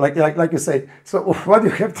parent, or like you say. So what do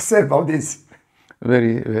you have to say about this?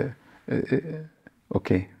 Very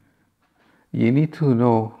okay. You need to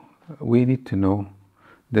know. We need to know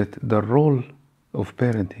that the role of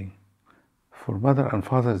parenting for mother and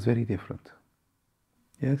father is very different.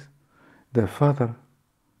 Yes, the father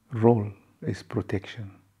role is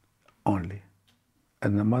protection only,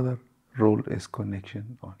 and the mother role is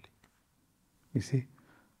connection only. You see?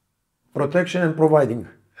 Protection and providing.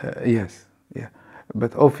 Yes, yeah.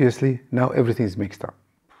 But obviously now everything is mixed up.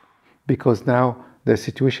 Because now the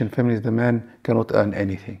situation, families, the man cannot earn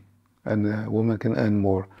anything. And the woman can earn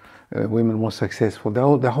more. Women more successful.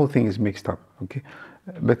 The whole thing is mixed up, okay?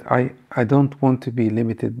 But I don't want to be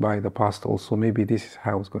limited by the past also. Maybe this is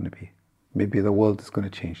how it's going to be. Maybe the world is going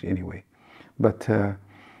to change anyway. But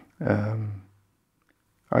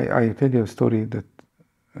I tell you a story that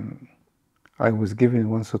I was given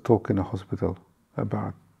once a talk in a hospital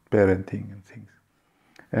about parenting and things.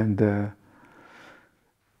 And a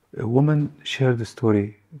woman shared a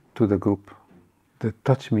story to the group that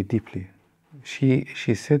touched me deeply.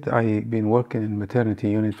 She said, I've been working in maternity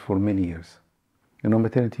unit for many years. You know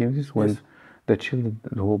maternity units? When the children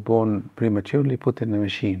who are born prematurely put in a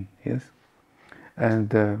machine, yes?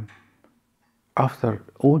 And after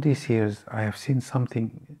all these years, I have seen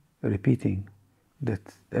something repeating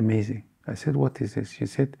that's amazing. I said, what is this? She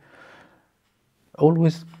said,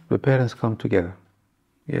 always the parents come together,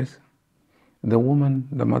 yes? The woman,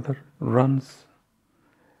 the mother, runs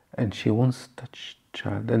and she wants to touch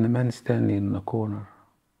child, and the man is standing in the corner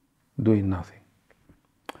doing nothing.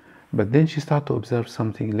 But then she started to observe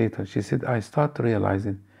something later. She said, I start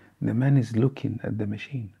realizing the man is looking at the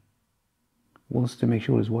machine, wants to make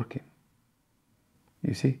sure it's working.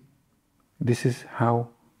 You see, this is how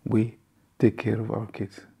we take care of our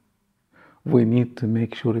kids. We need to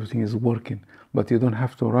make sure everything is working, but you don't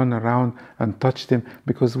have to run around and touch them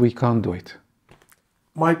because we can't do it.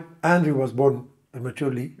 My Andrew was born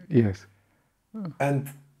prematurely. Yes. And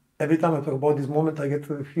every time I talk about this moment, I get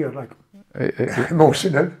here like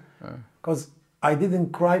emotional, because I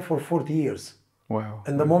didn't cry for 40 years. Wow.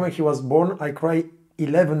 And the moment he was born, I cried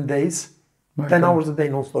 11 days, 10 hours a day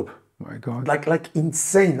non-stop. My God. Like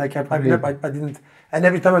insane. Like I Really? didn't. And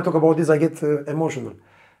every time I talk about this, I get emotional.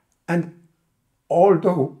 And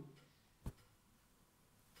although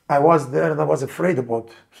I was there and I was afraid about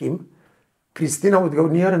him, Christina would go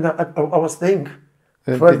near, and I was staying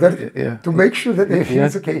further to make sure that he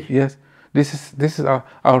is okay. Yes, this is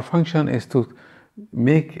our function is to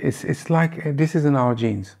make. It's like this is in our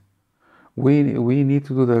genes. We need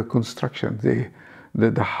to do the construction,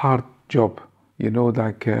 the hard job. You know,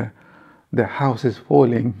 like the house is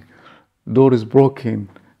falling, door is broken.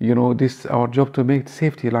 You know, this our job to make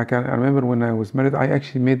safety. Like I remember when I was married, I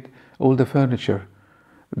actually made all the furniture,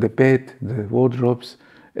 the bed, the wardrobes,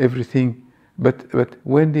 everything. But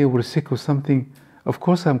when they were sick or something, of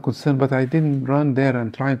course I'm concerned. But I didn't run there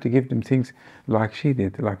and trying to give them things like she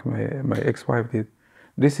did, like my ex-wife did.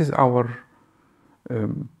 This is our.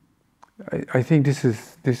 I think this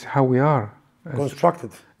is how we are.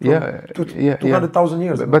 Constructed. Yeah, 200,000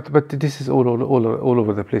 years. But this is all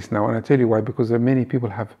over the place now, and I tell you why. Because there are many people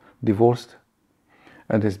have divorced,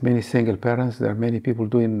 and there's many single parents. There are many people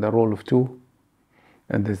doing the role of two,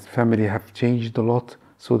 and the family have changed a lot.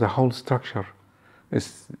 So the whole structure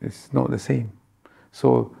is not the same.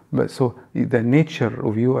 So the nature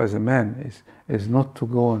of you as a man is not to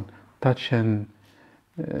go and touch and.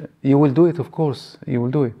 You will do it, of course. You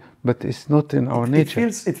will do it, but it's not in our nature.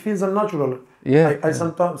 It feels unnatural. Yeah. I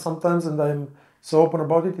sometimes, and I'm so open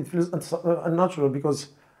about it. It feels unnatural because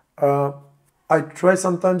I try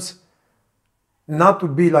sometimes not to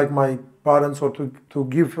be like my parents or to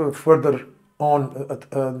give further on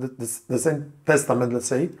the same testament, let's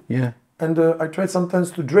say. Yeah. And I tried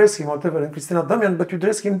sometimes to dress him, whatever. And Christina, Damian, but you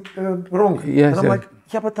dress him wrong. Yes, and I'm like,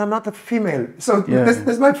 yeah, but I'm not a female. So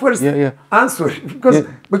that's my first answer.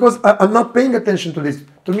 Because I'm not paying attention to this.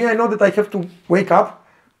 To me, I know that I have to wake up,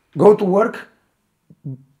 go to work,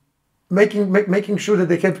 making sure that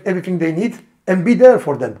they have everything they need, and be there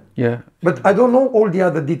for them. Yeah. But I don't know all the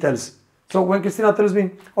other details. So when Christina tells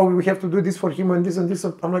me, oh, we have to do this for him and this,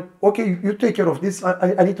 I'm like, okay, you take care of this.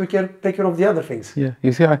 I need to take care of the other things. Yeah,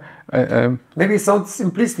 you see, maybe it sounds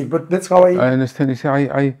simplistic, but that's how I understand. You see,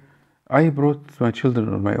 I brought my children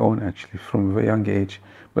on my own, actually, from a young age.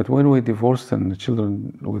 But when we divorced and the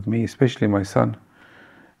children with me, especially my son,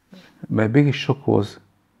 my biggest shock was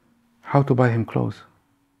how to buy him clothes.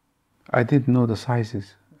 I didn't know the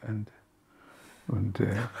sizes, and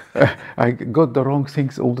I got the wrong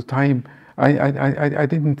things all the time. I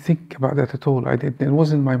didn't think about that at all. It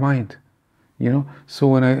wasn't in my mind, you know. So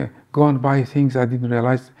when I go and buy things, I didn't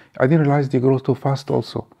realize they grow too fast.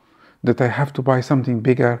 Also, that I have to buy something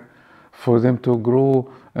bigger for them to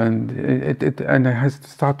grow, and I had to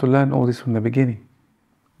start to learn all this from the beginning.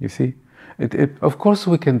 You see, of course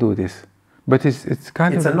we can do this, but it's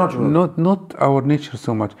kind of not our nature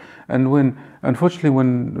so much. And unfortunately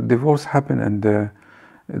when divorce happened and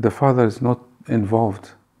the father is not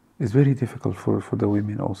involved, it's very difficult for the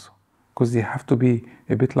women also, because they have to be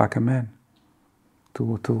a bit like a man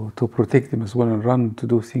to protect them as well and run to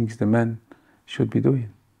do things the man should be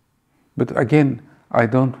doing. But again, I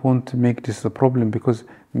don't want to make this a problem, because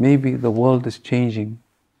maybe the world is changing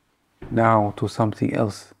now to something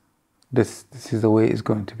else. This is the way it's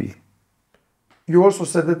going to be. You also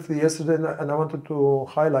said it yesterday, and I wanted to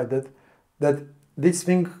highlight that these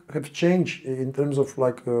things have changed in terms of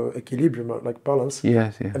like equilibrium, like balance.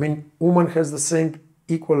 Yes, yeah. I mean, woman has the same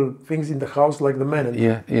equal things in the house like the man. And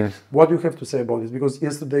yes. What do you have to say about this? Because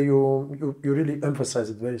yesterday you really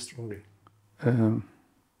emphasized it very strongly.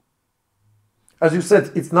 As you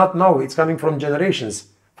said, it's not now. It's coming from generations,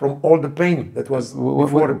 from all the pain that was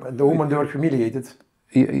before the women, they were humiliated.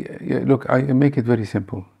 Look, I make it very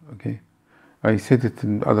simple, okay? I said it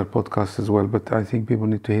in other podcasts as well, but I think people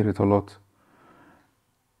need to hear it a lot.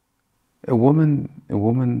 A woman,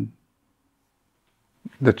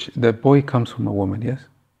 the boy comes from a woman, yes?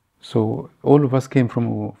 So all of us came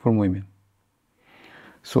from women.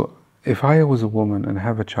 So if I was a woman and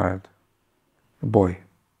have a child, a boy,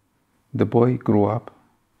 the boy grew up,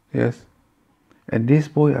 yes? And this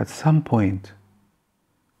boy at some point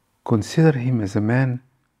consider him as a man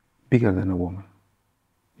bigger than a woman,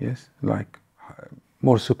 yes? Like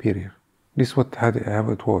more superior. This is how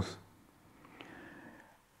it was.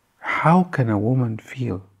 How can a woman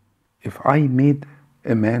feel if I made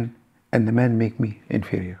a man and the man make me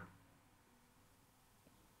inferior?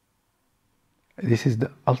 This is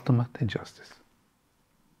the ultimate injustice.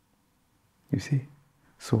 You see?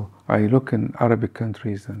 So I look in Arabic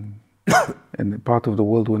countries and in the part of the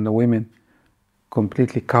world when the women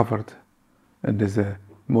completely covered, and there's a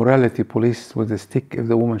morality police with a stick. If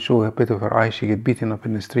the woman show a bit of her eye, she get beaten up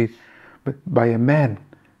in the street. But by a man,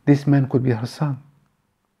 this man could be her son.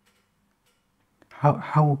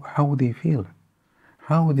 How would they feel?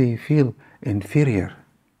 How would they feel inferior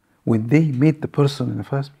when they meet the person in the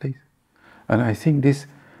first place? And I think this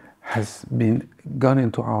has been gone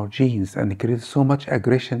into our genes and created so much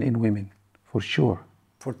aggression in women, for sure.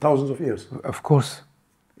 For thousands of years. Of course.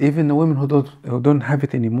 Even the women who don't have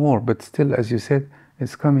it anymore, but still, as you said,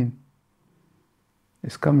 it's coming.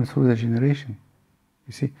 It's coming through the generation.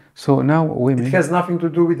 You see? So now women... It has nothing to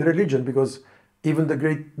do with religion, because even the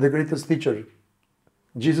greatest teacher,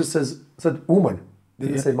 Jesus said woman,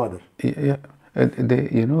 didn't say mother. Yeah.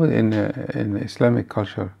 You know, in Islamic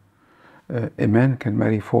culture, a man can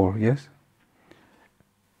marry 4, yes?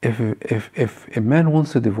 If a man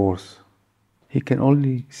wants a divorce, he can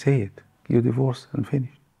only say it. You divorce and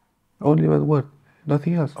finish. Only with word,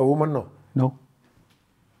 nothing else. A woman, no. No.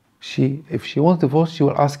 If she wants divorce, she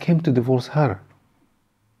will ask him to divorce her.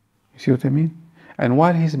 You see what I mean? And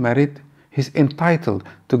while he's married, he's entitled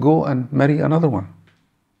to go and marry another one.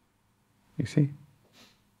 You see?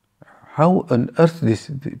 How on earth these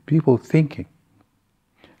people thinking?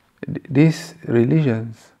 These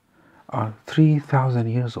religions are 3,000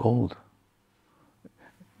 years old.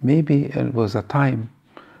 Maybe it was a time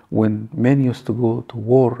when men used to go to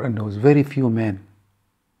war and there was very few men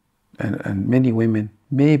and many women.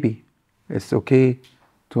 Maybe it's okay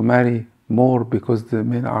to marry more because the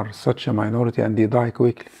men are such a minority and they die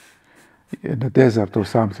quickly in the desert or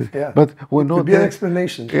something. Yeah. But we're not. Could be an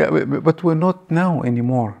explanation. Yeah, but we're not now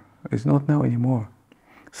anymore. It's not now anymore.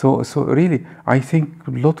 So really, I think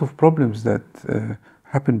a lot of problems that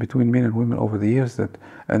happen between men and women over the years.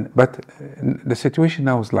 But the situation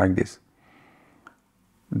now is like this.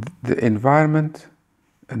 The environment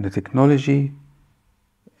and the technology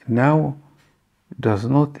now does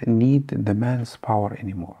not need the man's power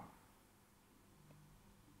anymore.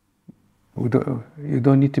 You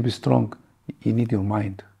don't need to be strong. You need your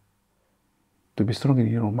mind. To be strong in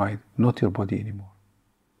your mind, not your body anymore.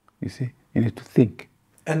 You see, you need to think.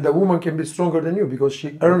 And the woman can be stronger than you because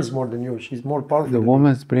she earns more than you. She's more powerful. The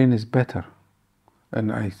woman's brain is better.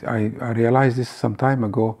 And I realized this some time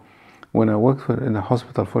ago when I worked in a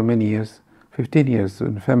hospital for many years, 15 years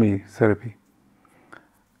in family therapy.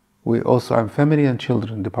 I'm family and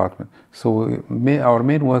children department. So our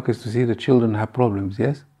main work is to see the children have problems,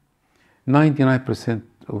 yes? 99%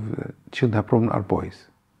 of children have problems are boys,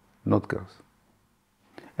 not girls.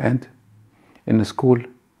 And in the school,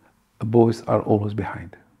 the boys are always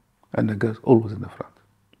behind and the girls always in the front.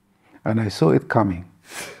 And I saw it coming.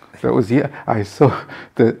 I saw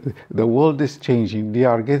the world is changing. They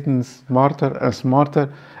are getting smarter and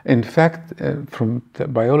smarter. In fact, from the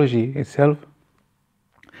biology itself,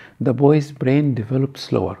 the boy's brain develops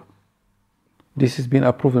slower. This has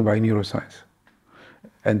been proven by neuroscience.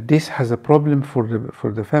 And this has a problem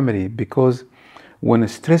for the family because when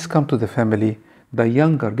stress comes to the family, the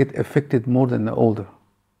younger get affected more than the older.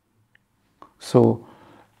 So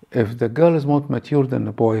if the girl is more mature than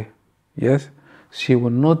the boy, yes, she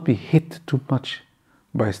will not be hit too much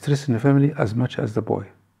by stress in the family as much as the boy.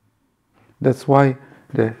 That's why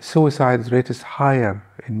the suicide rate is higher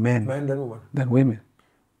in men than women.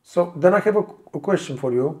 So then I have a question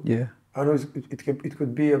for you. Yeah. I know it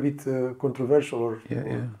could be a bit controversial or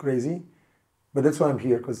crazy, but that's why I'm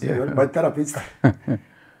here, because you're my therapist.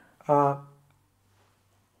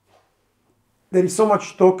 There is so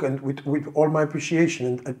much talk, and with all my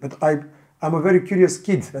appreciation, but I'm a very curious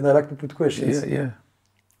kid, and I like to put questions. Yeah.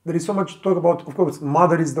 There is so much talk about, of course,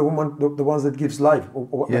 mother is the woman, the ones that gives life.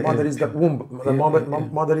 The mother is the womb. The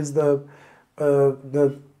mother is the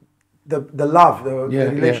love, the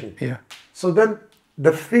relation. Yeah. So then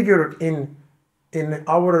the figure in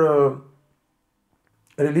our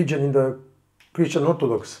religion, in the Christian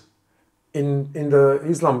Orthodox, in the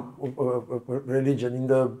Islam religion, in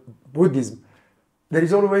the Buddhism, there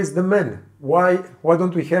is always the man. Why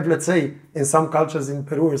don't we have, let's say, in some cultures in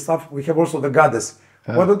Peru and stuff, we have also the goddess.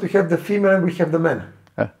 Why don't we have the female and we have the man?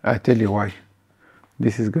 I tell you why.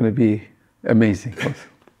 This is going to be amazing.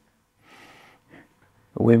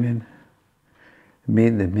 Women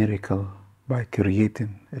made the miracle by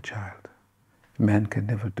creating a child. Man can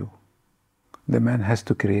never do. The man has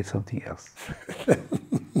to create something else.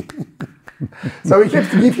 So we have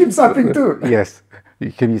to give him something too. Yes.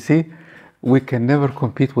 Can you see? We can never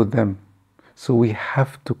compete with them. So we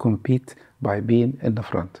have to compete by being in the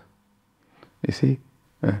front. You see?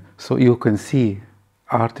 So you can see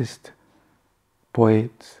artists,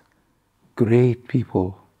 poets, great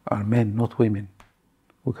people are men, not women.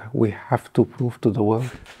 We have to prove to the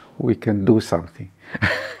world we can do something.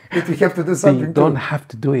 But we have to do something. We don't have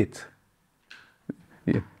to do it.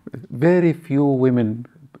 Yeah. Very few women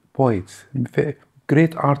poets,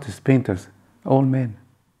 great artists, painters, all men.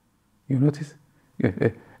 You notice?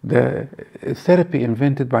 The therapy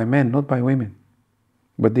invented by men, not by women.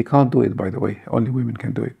 But they can't do it, by the way. Only women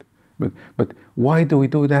can do it. But why do we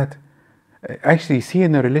do that? Actually, see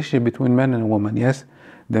in a relationship between man and woman, yes,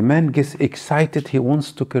 the man gets excited, he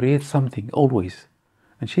wants to create something, always.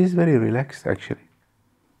 And she's very relaxed, actually.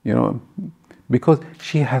 You know, because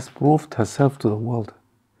she has proved herself to the world.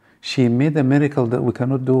 She made a miracle that we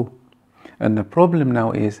cannot do. And the problem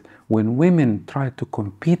now is, when women try to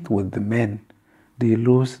compete with the men, they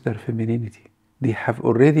lose their femininity. They have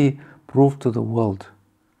already proved to the world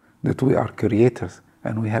that we are creators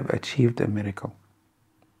and we have achieved a miracle.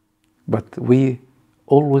 But we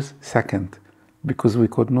always second, because we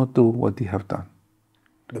could not do what they have done.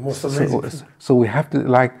 The most amazing. So we have to,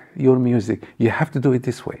 like your music, you have to do it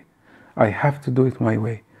this way. I have to do it my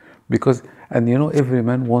way. Because, and you know, every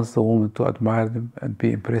man wants the woman to admire them and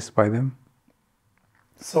be impressed by them.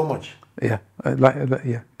 So much. Yeah,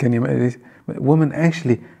 yeah. Can you imagine? Women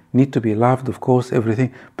actually need to be loved, of course,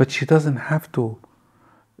 everything, but she doesn't have to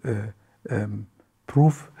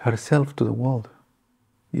prove herself to the world.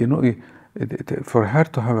 You know, for her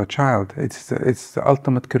to have a child, it's the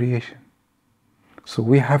ultimate creation. So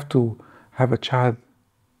we have to have a child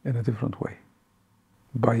in a different way,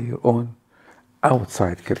 by your own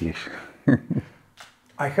outside creation.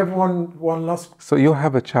 I have one last. So you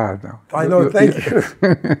have a child now. I know. Thank you.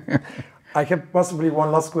 I have possibly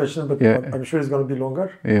one last question, but yeah. I'm sure it's going to be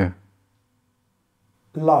longer. Yeah.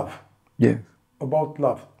 Love. Yes. About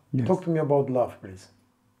love. Yes. Talk to me about love, please.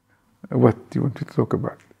 What do you want to talk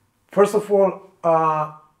about? First of all,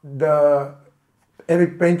 every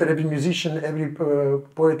painter, every musician, every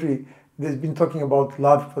poetry, they've been talking about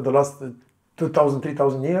love for the last 2,000,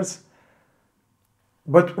 3,000 years.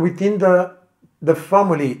 But within the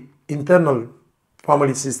family, internal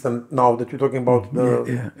family system now that you're talking about,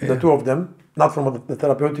 the two of them, not from the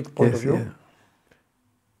therapeutic point of view,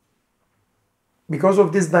 because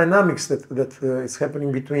of these dynamics that is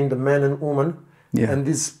happening between the man and woman, and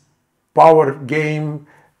this power game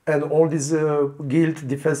and all this guilt,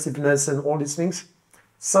 defensiveness and all these things,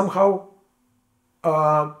 somehow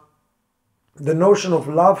the notion of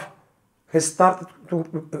love has started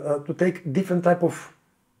to take different type of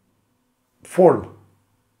form.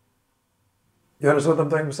 You understand what I'm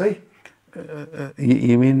trying to say?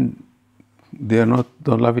 You mean they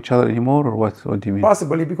don't love each other anymore, or what? What do you mean?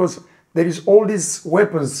 Possibly, because there is all these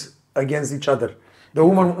weapons against each other. The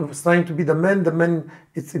woman was trying to be the man. The man,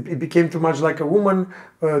 it became too much like a woman.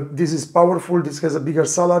 This is powerful. This has a bigger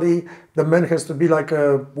salary. The man has to be like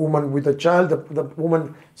a woman with a child. The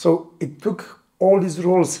woman. So it took all these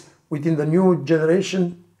roles within the new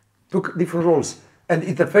generation. Took different roles, and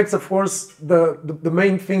it affects, of course, the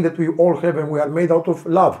main thing that we all have, and we are made out of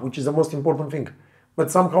love, which is the most important thing. But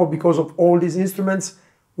somehow, because of all these instruments,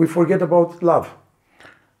 we forget about love.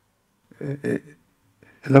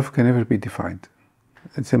 Love can never be defined.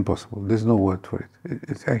 It's impossible. There's no word for it.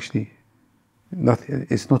 It's actually not.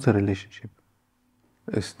 It's not a relationship.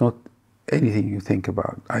 It's not anything you think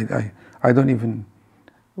about. I don't even.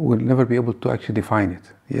 Will never be able to actually define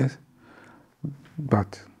it. Yes,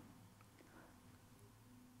 but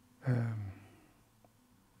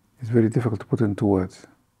it's very difficult to put into words.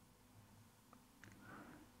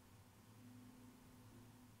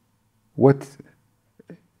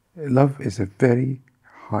 Love is a very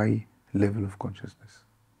high level of consciousness,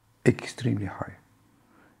 extremely high.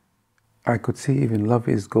 I could say even love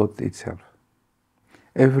is God itself.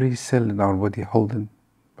 Every cell in our body holden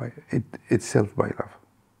by itself by love.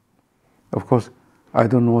 Of course, I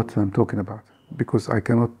don't know what I'm talking about, because I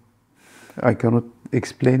cannot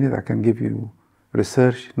explain it. I can give you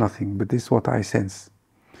research, nothing, but this is what I sense.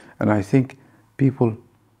 And I think people,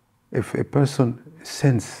 if a person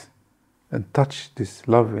sense and touch this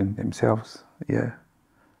love in themselves,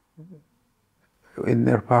 in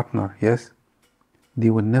their partner, they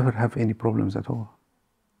will never have any problems at all.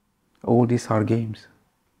 All these are games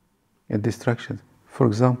and distractions. For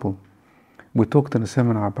example, we talked in a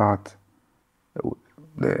seminar about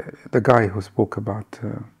the guy who spoke about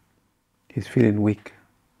he's feeling weak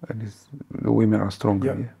and the women are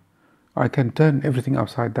stronger. I can turn everything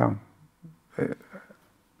upside down.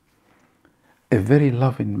 A very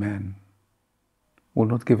loving man will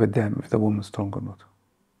not give a damn if the woman's strong or not.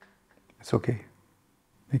 It's okay.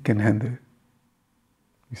 He can handle it.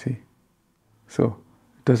 You see? So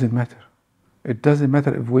it doesn't matter. It doesn't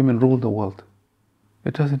matter if women rule the world.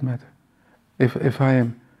 It doesn't matter. If I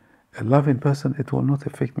am a loving person, it will not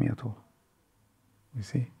affect me at all. You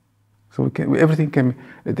see? So everything can.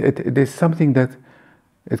 There's something that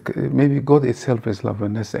maybe God itself is love,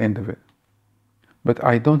 and that's the end of it. But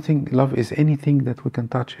I don't think love is anything that we can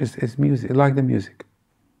touch. It's music, like the music.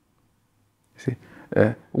 You see,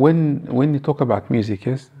 when you talk about music,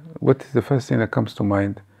 yes, what is the first thing that comes to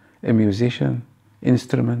mind? A musician,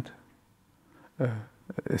 instrument,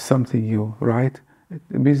 something you write.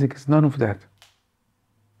 Music is none of that.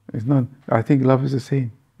 It's none. I think love is the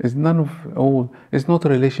same. It's none of all. It's not a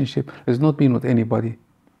relationship. It's not being with anybody.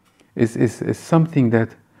 It's something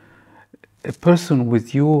that a person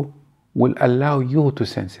with you will allow you to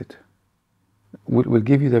sense it. Will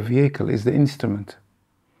give you the vehicle, is the instrument.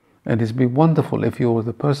 And it's be wonderful if you're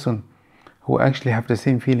the person who actually have the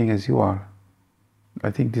same feeling as you are.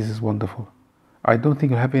 I think this is wonderful. I don't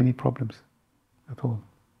think you'll have any problems at all.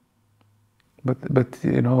 But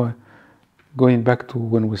you know, going back to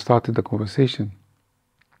when we started the conversation,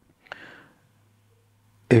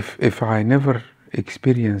 if I never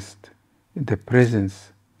experienced the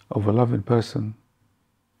presence of a loving person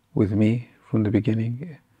with me from the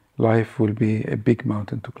beginning, life will be a big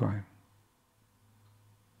mountain to climb.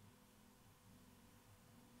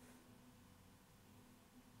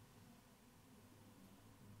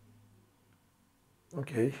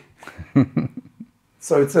 Okay.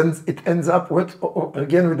 So it ends up with,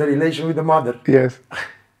 again, with the relation with the mother. Yes.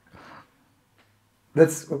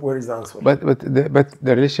 That's where is the answer. But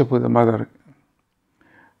the relationship with the mother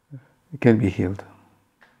can be healed.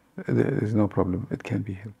 There is no problem. It can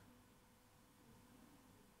be healed.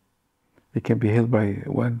 It can be healed by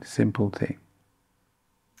one simple thing.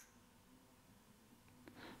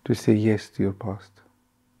 To say yes to your past.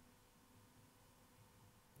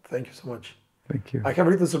 Thank you so much. Thank you. I have a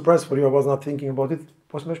little surprise for you. I was not thinking about it.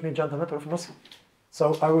 Poți să mergi mie frumos?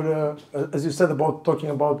 So I will, as you said about talking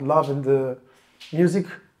about love and music,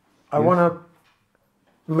 I want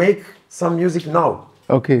to make some music now.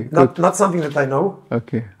 Okay. Not something that I know.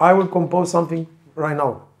 Okay. I will compose something right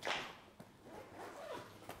now.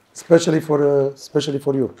 Especially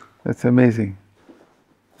for you. That's amazing.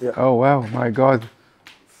 Yeah. Oh wow, my God.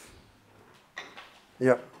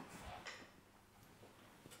 Yeah.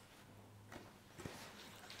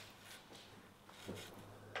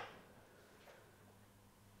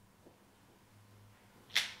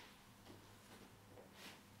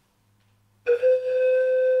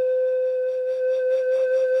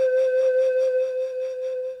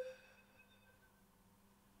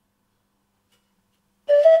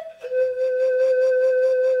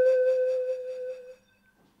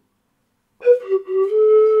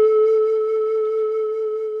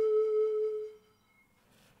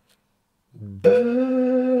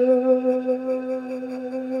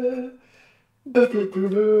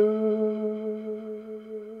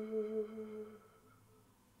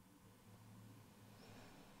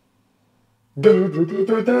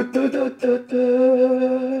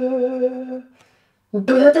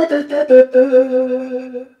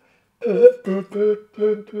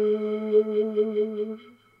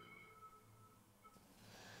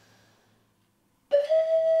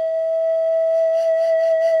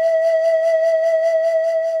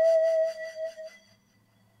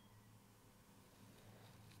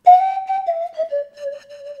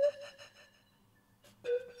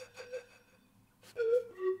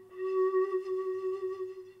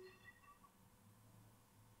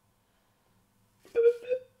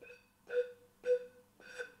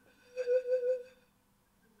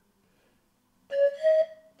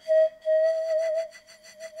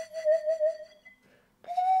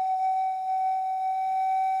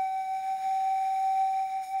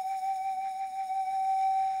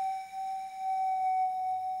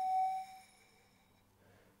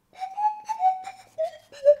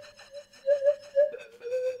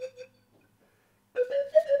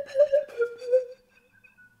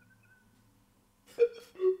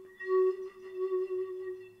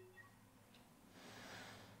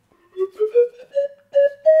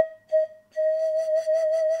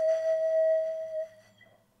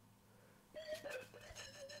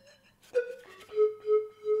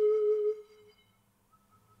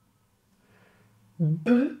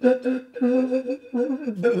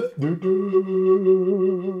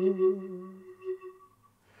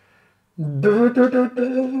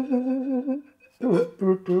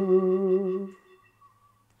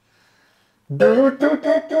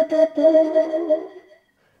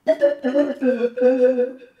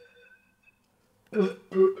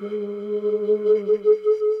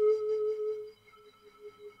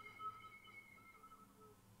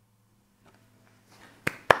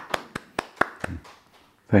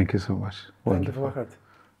 Thank you so much. Thank you from my heart.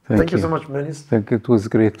 Thank Thank you you so much, Menis. Thank you. It was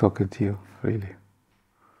great talking to you, really.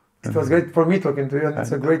 It was great for me talking to you, and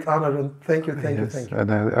it's a great honor. And thank you, thank you, thank you.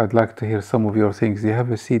 And I'd like to hear some of your things. Do you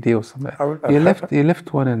have a CD or something? You left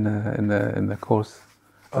one in the course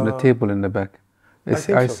on the table in the back.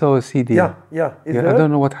 I saw a CD. Yeah. I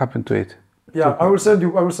don't know what happened to it. Yeah, I will send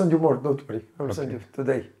you more. Don't worry. I will send you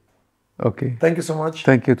today. Okay. Thank you so much.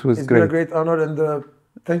 Thank you. It was great. It's been a great honor, and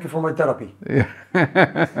thank you for my therapy. Yeah.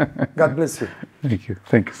 God bless you. Thank you.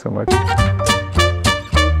 Thank you so much.